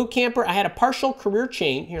 My boot camper, I had a partial career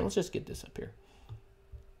change. Here, let's just get this up here.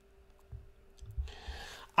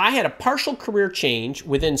 I had a partial career change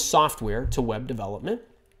within software to web development.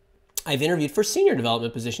 I've interviewed for senior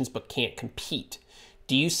development positions but can't compete.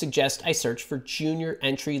 Do you suggest I search for junior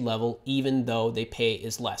entry level even though they pay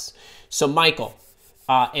is less? So Michael,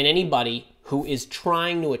 and anybody who is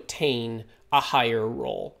trying to attain a higher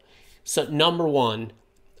role. So number one,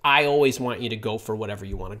 I always want you to go for whatever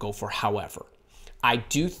you want to go for. However, I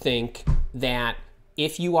do think that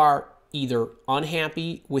if you are either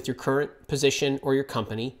unhappy with your current position or your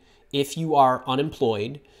company, if you are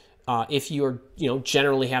unemployed, if you're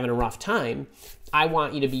generally having a rough time, I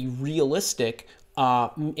want you to be realistic.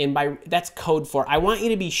 And that's code for I want you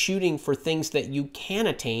to be shooting for things that you can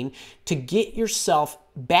attain to get yourself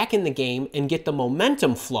back in the game and get the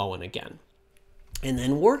momentum flowing again, and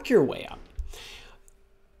then work your way up.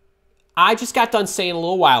 I just got done saying a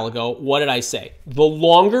little while ago, what did I say? The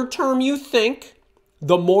longer term you think,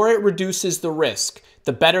 the more it reduces the risk,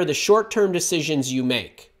 the better the short-term decisions you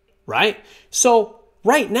make, right? So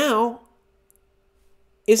right now,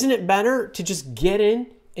 isn't it better to just get in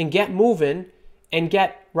and get moving and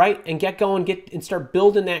get going, and start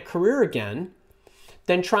building that career again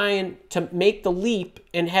than trying to make the leap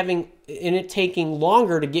and it taking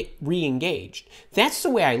longer to get re-engaged? That's the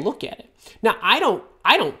way I look at it. Now, I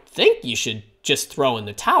don't think you should just throw in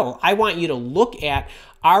the towel. I want you to look at,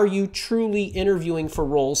 are you truly interviewing for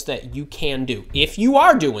roles that you can do? If you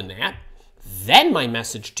are doing that, then my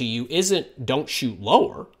message to you isn't don't shoot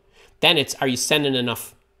lower. Then it's, are you sending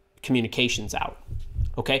enough communications out?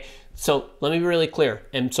 Okay, so let me be really clear.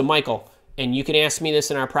 And so Michael, and you can ask me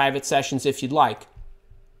this in our private sessions if you'd like.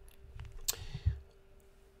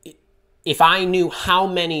 If I knew how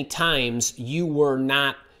many times you were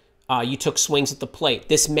not you took swings at the plate.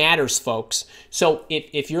 This matters, folks. So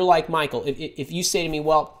if you're like Michael, if you say to me,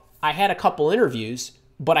 well, I had a couple interviews,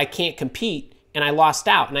 but I can't compete, and I lost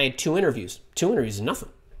out, and I had 2 interviews. 2 interviews is nothing.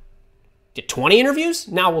 Did 20 interviews?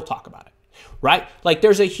 Now we'll talk about it, right? Like,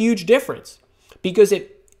 there's a huge difference because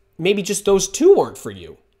maybe just those 2 weren't for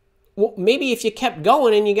you. Well, maybe if you kept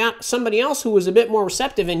going and you got somebody else who was a bit more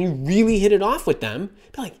receptive and you really hit it off with them,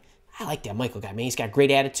 be like, I like that Michael guy, man. He's got great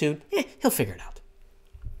attitude. He'll figure it out.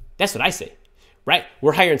 That's what I say, right?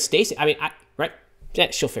 We're hiring Stacy. I mean, right?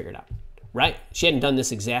 Yeah, she'll figure it out, right? She hadn't done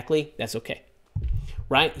this exactly. That's okay,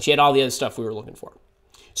 right? She had all the other stuff we were looking for.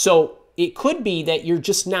 So it could be that you're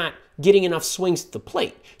just not getting enough swings at the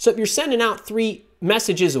plate. So if you're sending out 3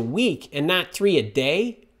 messages a week and not 3 a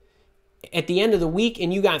day, at the end of the week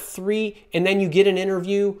and you got 3 and then you get an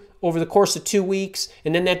interview over the course of 2 weeks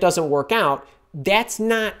and then that doesn't work out, that's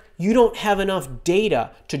not, you don't have enough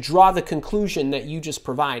data to draw the conclusion that you just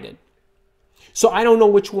provided. So I don't know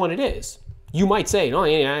which one it is. You might say, oh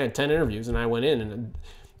yeah, I had 10 interviews and I went in, and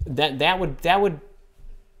that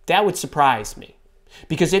would surprise me.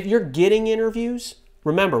 Because if you're getting interviews,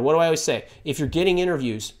 remember, what do I always say? If you're getting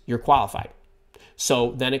interviews, you're qualified.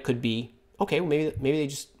 So then it could be, okay, well, maybe they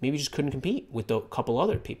just couldn't compete with a couple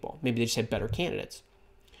other people. Maybe they just had better candidates.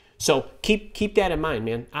 So keep that in mind,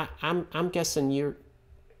 man. I'm guessing you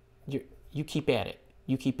keep at it.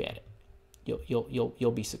 You keep at it.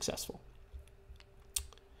 You'll be successful.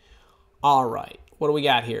 All right, what do we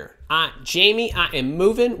got here? Jamie, I am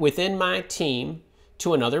moving within my team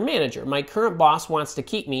to another manager. My current boss wants to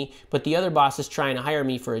keep me, but the other boss is trying to hire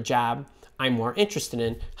me for a job I'm more interested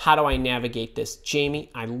in. How do I navigate this?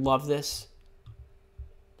 Jamie, I love this.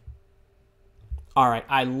 All right,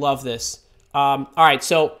 I love this. All right,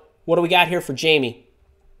 so what do we got here for Jamie?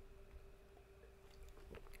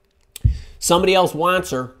 Somebody else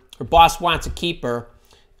wants her. Her boss wants to keep her.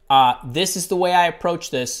 This is the way I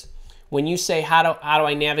approach this. When you say, how do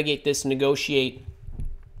I navigate this, negotiate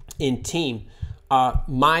in team?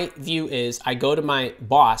 My view is I go to my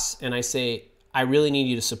boss and I say, I really need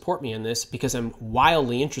you to support me in this because I'm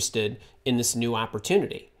wildly interested in this new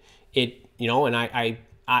opportunity. And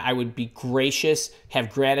I would be gracious,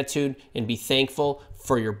 have gratitude, and be thankful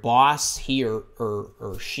for your boss, he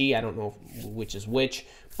or she, I don't know which is which,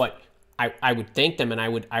 but I would thank them, and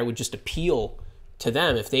I would just appeal to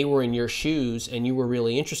them. If they were in your shoes and you were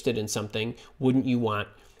really interested in something, wouldn't you want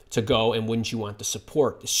to go, and wouldn't you want the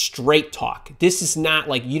support? Straight talk. This is not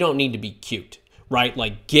like, you don't need to be cute, right?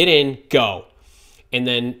 Like, get in, go. And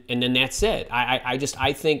then that's it.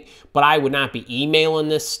 I think, but I would not be emailing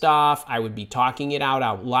this stuff. I would be talking it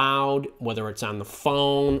out loud, whether it's on the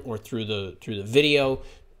phone or through the video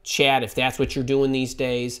chat, if that's what you're doing these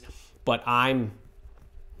days. But I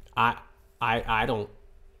don't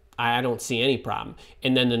see any problem.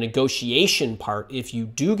 And then the negotiation part, if you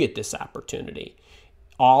do get this opportunity,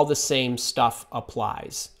 all the same stuff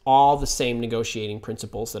applies. All the same negotiating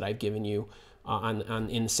principles that I've given you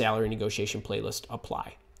in the salary negotiation playlist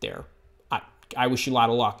apply there. I wish you a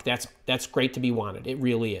lot of luck. That's great to be wanted. It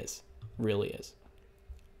really is. Really is.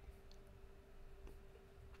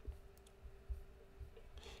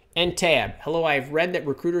 And tab. Hello, I've read that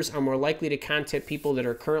recruiters are more likely to contact people that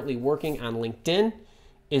are currently working on LinkedIn.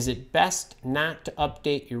 Is it best not to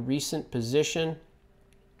update your recent position?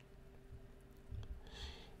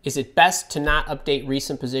 Is it best to not update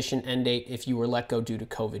recent position end date if you were let go due to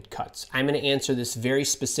COVID cuts? I'm going to answer this very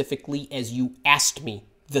specifically as you asked me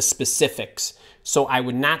the specifics. So I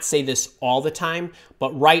would not say this all the time,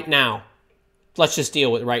 but right now, let's just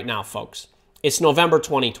deal with it right now, folks. It's November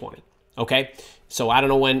 2020, okay? So I don't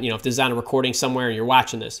know when, if this is on a recording somewhere and you're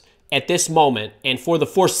watching this. At this moment, and for the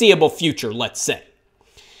foreseeable future, let's say,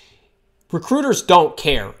 recruiters don't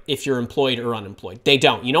care if you're employed or unemployed. They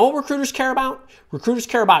don't. You know what recruiters care about? Recruiters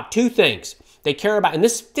care about 2 things. They care about, and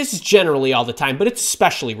this is generally all the time, but it's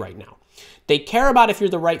especially right now. They care about if you're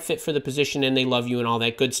the right fit for the position and they love you and all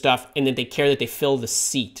that good stuff, and then they care that they fill the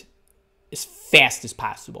seat as fast as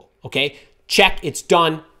possible, okay? Check, it's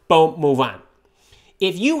done, boom, move on.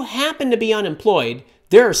 If you happen to be unemployed,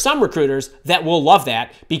 there are some recruiters that will love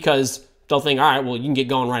that because they'll think, all right, well, you can get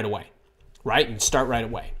going right away, right? You can start right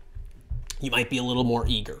away. You might be a little more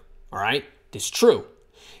eager, all right? It's true.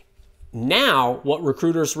 Now, what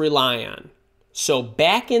recruiters rely on. So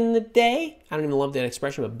back in the day, I don't even love that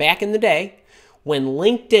expression, but back in the day, when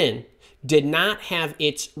LinkedIn did not have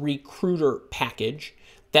its recruiter package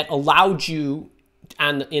that allowed you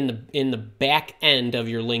in the back end of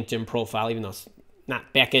your LinkedIn profile, even though it's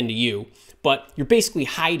not back end to you, but you're basically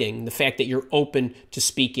hiding the fact that you're open to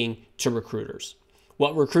speaking to recruiters.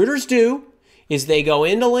 What recruiters do is they go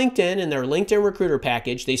into LinkedIn in their LinkedIn recruiter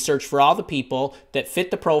package, they search for all the people that fit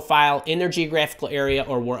the profile in their geographical area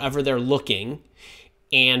or wherever they're looking,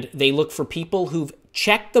 and they look for people who've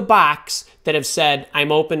check the box that have said,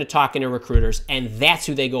 I'm open to talking to recruiters, and that's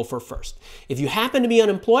who they go for first. If you happen to be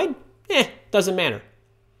unemployed, doesn't matter.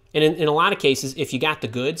 And in a lot of cases, if you got the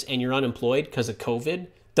goods and you're unemployed because of COVID,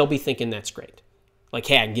 they'll be thinking that's great. Like,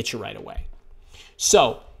 hey, I can get you right away.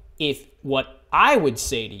 So if what I would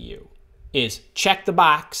say to you is check the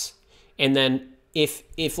box, and then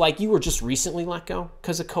if like you were just recently let go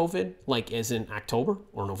because of COVID, like as in October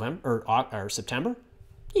or November or September,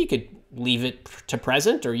 you could leave it to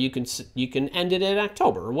present, or you can end it in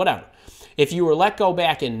October or whatever. If you were let go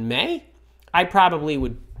back in May, I probably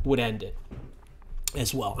would end it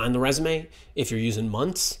as well on the resume if you're using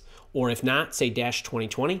months, or if not, say dash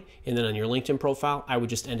 2020, and then on your LinkedIn profile, I would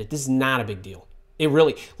just end it. This is not a big deal. It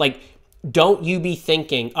really, like, don't you be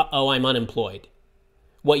thinking, uh-oh, I'm unemployed.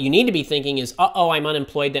 What you need to be thinking is, uh-oh, I'm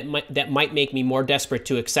unemployed. That might make me more desperate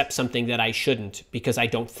to accept something that I shouldn't because I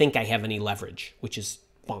don't think I have any leverage, which is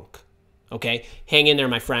bunk. Okay? Hang in there,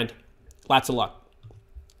 my friend. Lots of luck.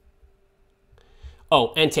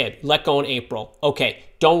 Oh, NTAB, let go in April. Okay,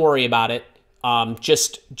 don't worry about it.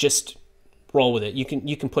 Just roll with it. You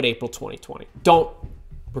can put April 2020. Don't.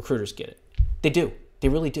 Recruiters get it. They do. They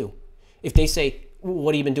really do. If they say,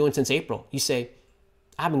 what have you been doing since April? You say,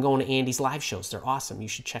 I've been going to Andy's live shows. They're awesome. You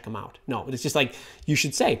should check them out. No, it's just like you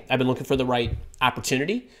should say, I've been looking for the right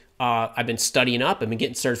opportunity. I've been studying up. I've been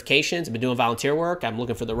getting certifications. I've been doing volunteer work. I'm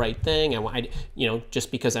looking for the right thing.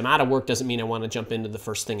 Just because I'm out of work doesn't mean I want to jump into the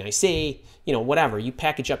first thing I see. Whatever. You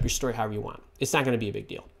package up your story however you want. It's not going to be a big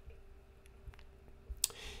deal.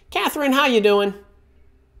 Catherine, how you doing?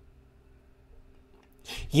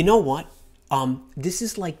 You know what? This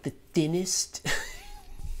is like the thinnest.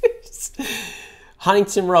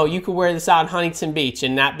 Huntington Row, you could wear this out in Huntington Beach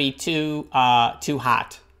and not be too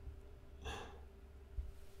hot.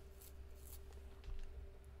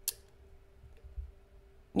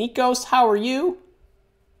 Nikos, how are you?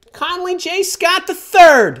 Conley J. Scott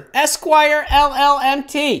III, Esquire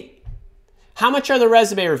LLMT. How much are the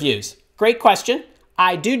resume reviews? Great question.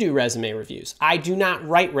 I do resume reviews. I do not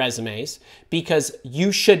write resumes because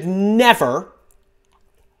you should never,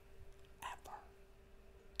 ever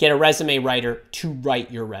get a resume writer to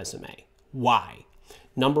write your resume. Why?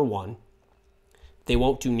 Number one, they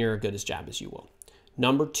won't do near as good a job as you will.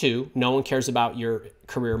 Number two, no one cares about your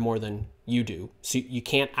career more than you do. So you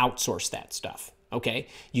can't outsource that stuff, okay?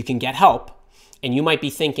 You can get help, and you might be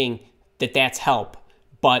thinking that that's help,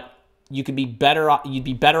 but you'd be better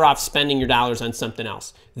off spending your dollars on something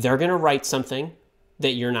else. They're going to write something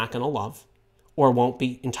that you're not going to love or won't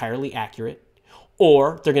be entirely accurate,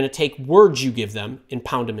 or they're going to take words you give them and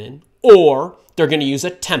pound them in, or they're going to use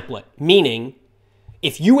a template, meaning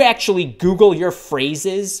if you actually Google your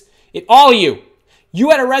phrases, you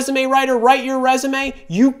had a resume writer write your resume,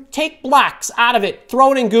 you take blocks out of it,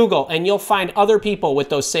 throw it in Google, and you'll find other people with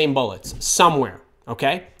those same bullets somewhere,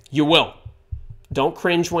 okay? You will. Don't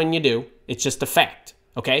cringe when you do. It's just a fact,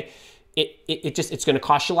 okay? It's going to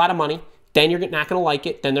cost you a lot of money. Then you're not going to like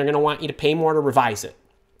it. Then they're going to want you to pay more to revise it.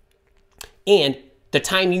 And the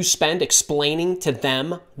time you spend explaining to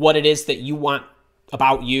them what it is that you want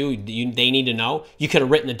about you, they need to know, you could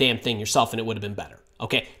have written the damn thing yourself and it would have been better,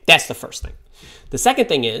 okay? That's the first thing. The second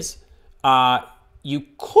thing is you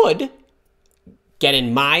could get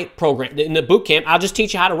in my program. In the boot camp, I'll just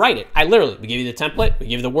teach you how to write it. We give you the template, we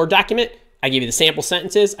give you the Word document, I give you the sample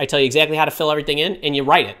sentences, I tell you exactly how to fill everything in, and you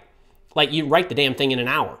write it. Like, you write the damn thing in an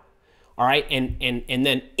hour, all right? And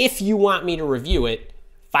then if you want me to review it,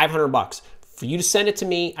 $500. For you to send it to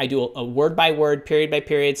me, I do a word by word, period by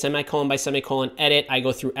period, semicolon by semicolon edit. I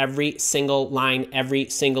go through every single line, every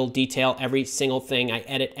single detail, every single thing. I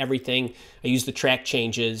edit everything. I use the track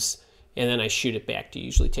changes, and then I shoot it back to you.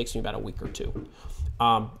 Usually takes me about a week or two.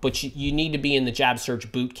 But you need to be in the job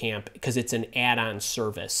search boot camp because it's an add-on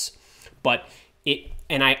service. But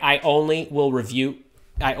I only will review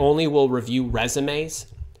resumes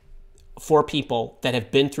for people that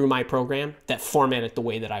have been through my program that format it the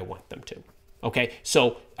way that I want them to. Okay,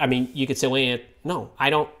 so I mean, you could say, well, no,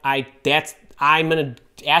 I don't. I'm gonna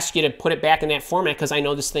ask you to put it back in that format because I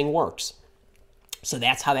know this thing works. So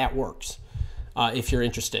that's how that works. If you're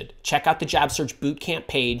interested, check out the Job Search Bootcamp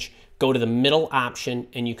page. Go to the middle option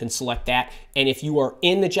and you can select that. And if you are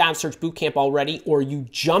in the Job Search Bootcamp already, or you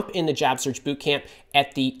jump in the Job Search Bootcamp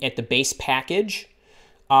at the base package,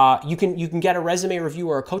 you can get a resume review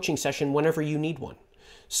or a coaching session whenever you need one.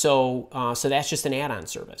 So that's just an add-on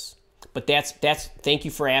service. But that's thank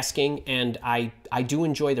you for asking, and I do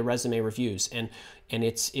enjoy the resume reviews, and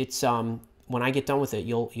it's when I get done with it,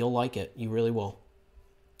 you'll like it. You really will.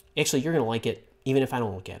 Actually, you're gonna like it even if I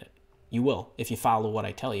don't look at it. You will if you follow what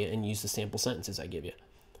I tell you and use the sample sentences I give you.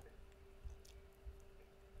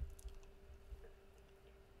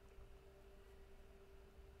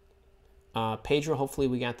 Pedro, hopefully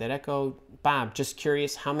we got that echo. Bob, just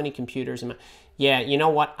curious, how many computers am I? Yeah, you know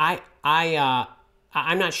what? I'm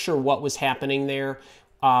not sure what was happening there.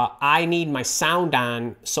 I need my sound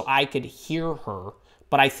on so I could hear her,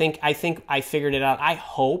 but I think I figured it out. I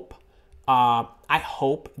hope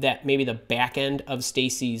that maybe the back end of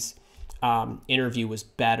Stacy's interview was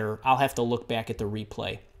better. I'll have to look back at the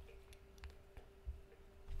replay.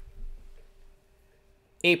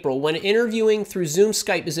 April, when interviewing through Zoom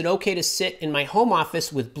Skype, is it okay to sit in my home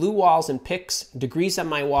office with blue walls and pics, degrees on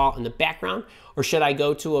my wall in the background, or should I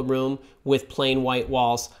go to a room with plain white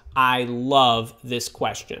walls? I love this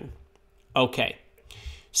question. Okay,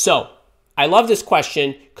 so I love this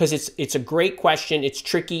question because it's a great question. It's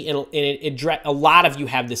tricky, and a lot of you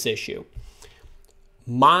have this issue.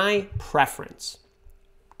 My preference,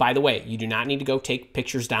 by the way, you do not need to go take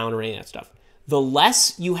pictures down or any of that stuff. The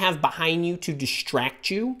less you have behind you to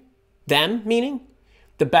distract you, them meaning,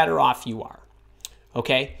 the better off you are,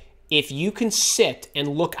 okay? If you can sit and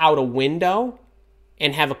look out a window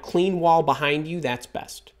and have a clean wall behind you, that's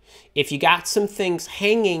best. If you got some things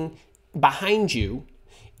hanging behind you,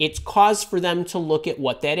 it's cause for them to look at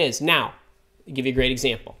what that is. Now, I'll give you a great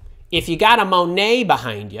example. If you got a Monet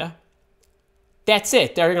behind you, that's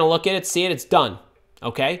it. They're going to look at it, see it, it's done,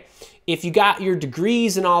 okay? If you got your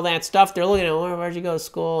degrees and all that stuff, they're looking at, where'd you go to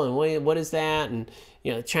school, and what is that, and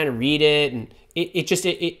trying to read it, and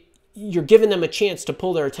you're giving them a chance to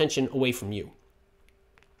pull their attention away from you.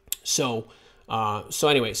 So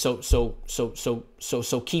anyway, so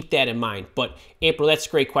keep that in mind. But April, that's a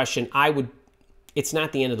great question. It's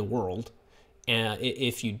not the end of the world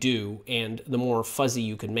if you do, and the more fuzzy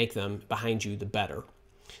you can make them behind you, the better.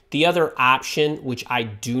 The other option, which I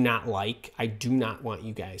do not like, I do not want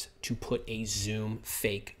you guys to put a Zoom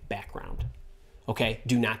fake background. Okay?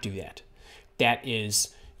 Do not do that. That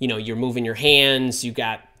is, you're moving your hands,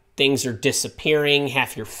 things are disappearing,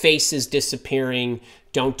 half your face is disappearing.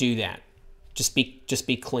 Don't do that. Just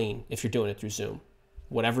be clean if you're doing it through Zoom.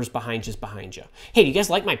 Whatever's behind you is behind you. Hey, do you guys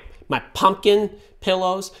like my pumpkin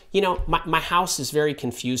pillows? My house is very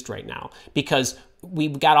confused right now because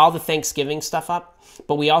we've got all the Thanksgiving stuff up,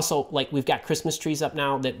 but we also, we've got Christmas trees up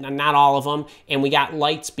now, that not all of them, and we got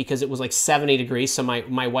lights because it was 70 degrees, so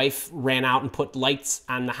my wife ran out and put lights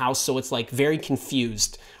on the house, so it's very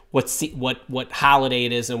confused what holiday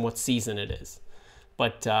it is and what season it is.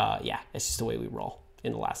 But yeah, that's just the way we roll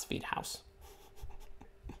in the LaCivita house.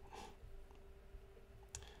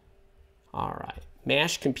 All right.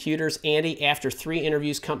 MASH Computers, Andy, after 3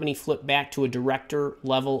 interviews, company flipped back to a director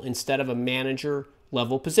level instead of a manager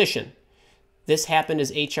level position. This happened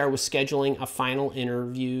as HR was scheduling a final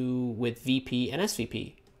interview with VP and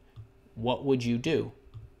SVP. What would you do?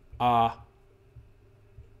 I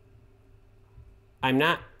don't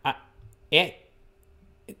know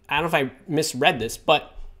if I misread this,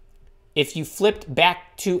 but if you flipped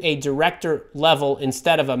back to a director level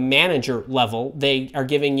instead of a manager level, they are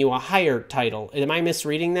giving you a higher title. Am I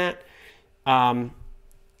misreading that? I'm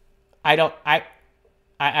not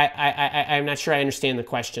sure I understand the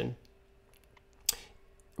question.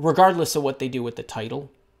 Regardless of what they do with the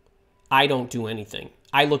title, I don't do anything.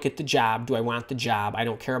 I look at the job. Do I want the job? I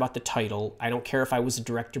don't care about the title. I don't care if I was a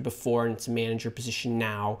director before and it's a manager position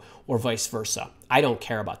now, or vice versa. I don't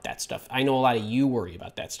care about that stuff. I know a lot of you worry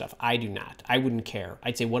about that stuff. I do not. I wouldn't care.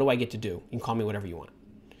 I'd say, what do I get to do? You can call me whatever you want.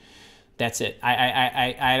 That's it.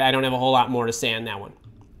 I don't have a whole lot more to say on that one.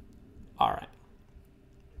 All right.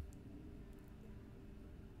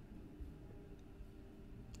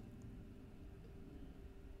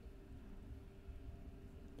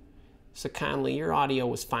 So Conley, your audio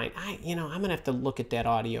was fine. I'm going to have to look at that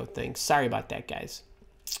audio thing. Sorry about that, guys.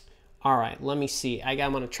 All right, let me see.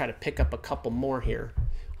 I'm going to try to pick up a couple more here.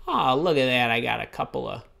 Oh, look at that. I got a couple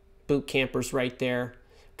of boot campers right there.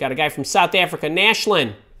 Got a guy from South Africa,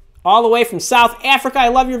 Nashlin, all the way from South Africa. I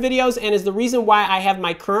love your videos and is the reason why I have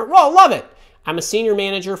my current role. Love it. I'm a senior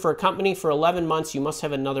manager for a company for 11 months. You must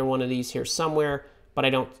have another one of these here somewhere, but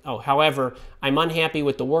I don't. Oh, however, I'm unhappy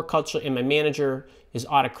with the work culture and my manager is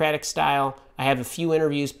autocratic style. I have a few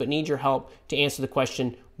interviews, but need your help to answer the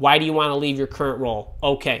question, why do you want to leave your current role?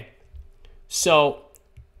 Okay, so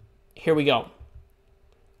here we go.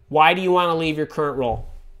 Why do you want to leave your current role?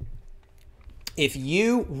 If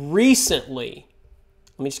you recently,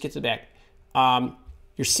 let me just get to the back.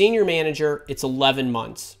 You're senior manager, it's 11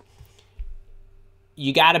 months.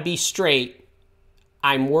 You got to be straight.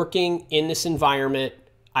 I'm working in this environment.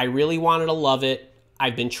 I really wanted to love it.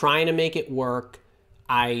 I've been trying to make it work.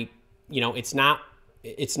 It's not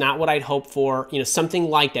what I'd hoped for. Something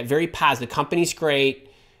like that, very positive. Company's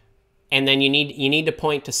great, and then you need to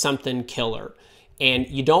point to something killer. And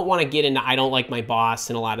you don't want to get into I don't like my boss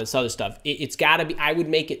and a lot of this other stuff. It's got to be, I would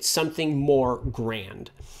make it something more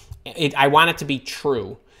grand. I want it to be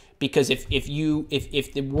true, because if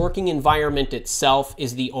the working environment itself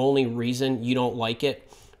is the only reason you don't like it,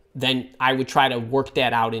 then I would try to work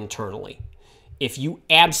that out internally. If you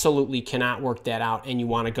absolutely cannot work that out and you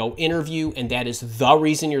want to go interview and that is the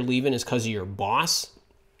reason you're leaving is because of your boss,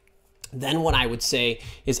 then what I would say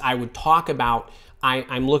is I would talk about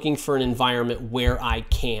I'm looking for an environment where I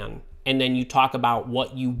can. And then you talk about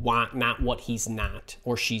what you want, not what he's not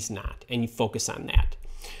or she's not, and you focus on that.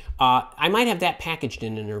 I might have that packaged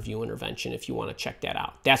in interview intervention if you want to check that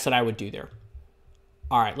out. That's what I would do there.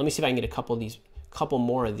 All right, let me see if I can get a couple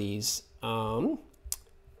more of these.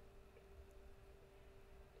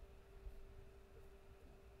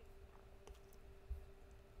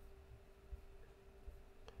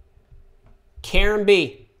 Karen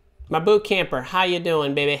B, my boot camper, how you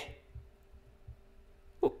doing, baby?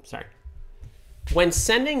 Oh, sorry. When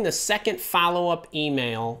sending the second follow-up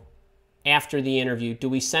email after the interview, do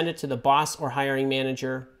we send it to the boss or hiring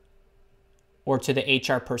manager or to the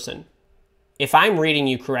HR person? If I'm reading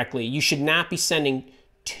you correctly, you should not be sending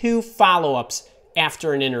 2 follow-ups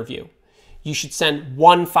after an interview. You should send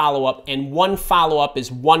 1 follow-up, and 1 follow-up is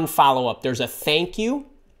 1 follow-up. There's a thank you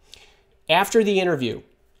after the interview.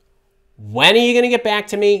 When are you going to get back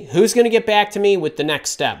to me? Who's going to get back to me with the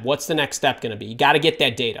next step? What's the next step going to be? You got to get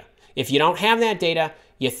that data. If you don't have that data,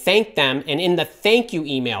 you thank them. And in the thank you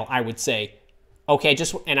email, I would say, okay,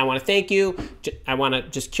 and I want to thank you. I want to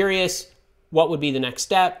just curious, what would be the next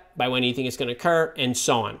step? By when do you think it's going to occur? And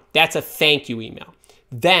so on. That's a thank you email.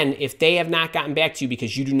 Then if they have not gotten back to you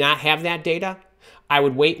because you do not have that data, I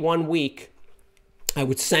would wait 1 week. I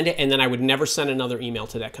would send it, and then I would never send another email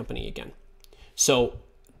to that company again. So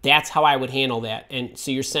that's how I would handle that. And so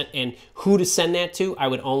you're sent, and who to send that to, I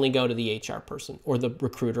would only go to the HR person or the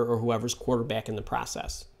recruiter or whoever's quarterback in the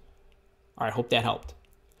process. All right, hope that helped.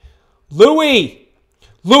 Louis,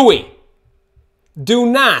 do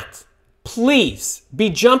not, please, be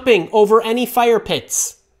jumping over any fire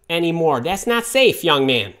pits anymore. That's not safe, young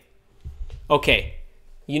man. Okay,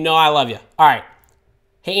 you know I love you. All right.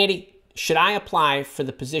 Hey, Andy, should I apply for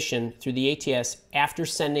the position through the ATS after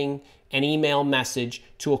sending an email message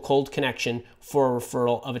to a cold connection for a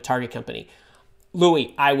referral of a target company?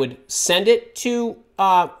 Louis, I would send it to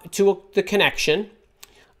the connection.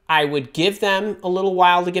 I would give them a little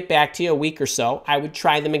while to get back to you, a week or so. I would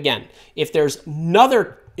try them again. If they're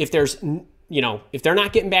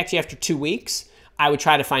not getting back to you after 2 weeks, I would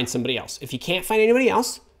try to find somebody else. If you can't find anybody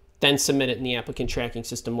else, then submit it in the applicant tracking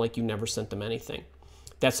system like you never sent them anything.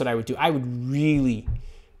 That's what I would do. I would really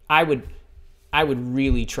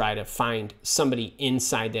try to find somebody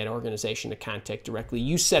inside that organization to contact directly.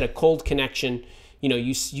 You said a cold connection,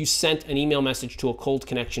 you sent an email message to a cold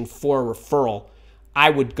connection for a referral.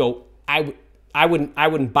 I wouldn't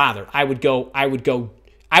bother.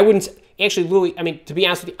 Actually, Louis, to be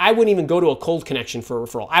honest with you, I wouldn't even go to a cold connection for a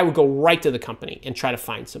referral. I would go right to the company and try to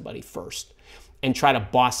find somebody first and try to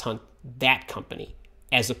boss hunt that company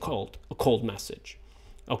as a cold message.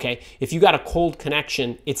 Okay, if you got a cold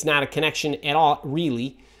connection, it's not a connection at all,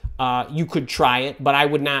 really. You could try it, but I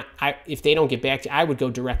would not. If they don't get back to you, I would go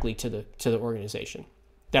directly to the organization.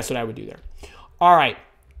 That's what I would do there. All right.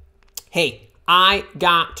 Hey, I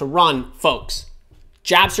got to run, folks.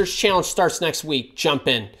 Job Search Challenge starts next week. Jump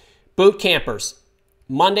in. Boot campers,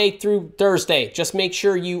 Monday through Thursday. Just make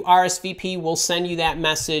sure you RSVP. We'll send you that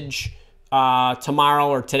message tomorrow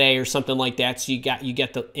or today or something like that, so you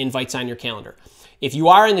get the invites on your calendar. If you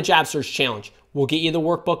are in the Job Search Challenge, we'll get you the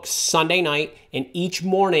workbook Sunday night, and each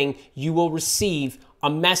morning you will receive a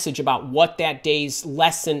message about what that day's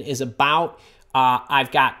lesson is about.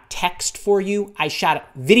 I've got text for you. I shot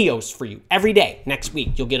videos for you every day next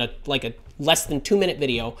week. You'll get a less than 2-minute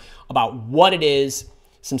video about what it is,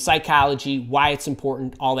 some psychology, why it's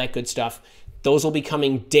important, all that good stuff. Those will be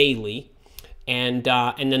coming daily. And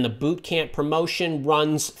then the boot camp promotion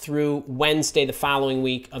runs through Wednesday the following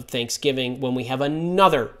week of Thanksgiving, when we have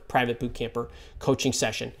another private boot camper coaching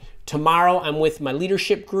session. Tomorrow I'm with my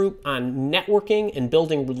leadership group on networking and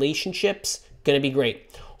building relationships. Going to be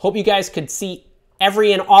great. Hope you guys could see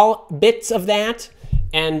every and all bits of that.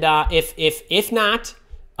 And if not,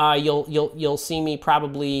 you'll see me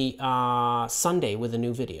probably Sunday with a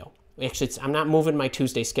new video. Actually, I'm not moving my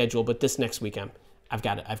Tuesday schedule, but this next weekend I've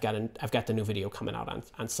got the new video coming out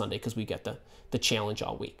on Sunday, because we get the challenge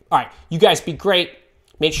all week. All right, you guys be great.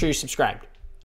 Make sure you're subscribed.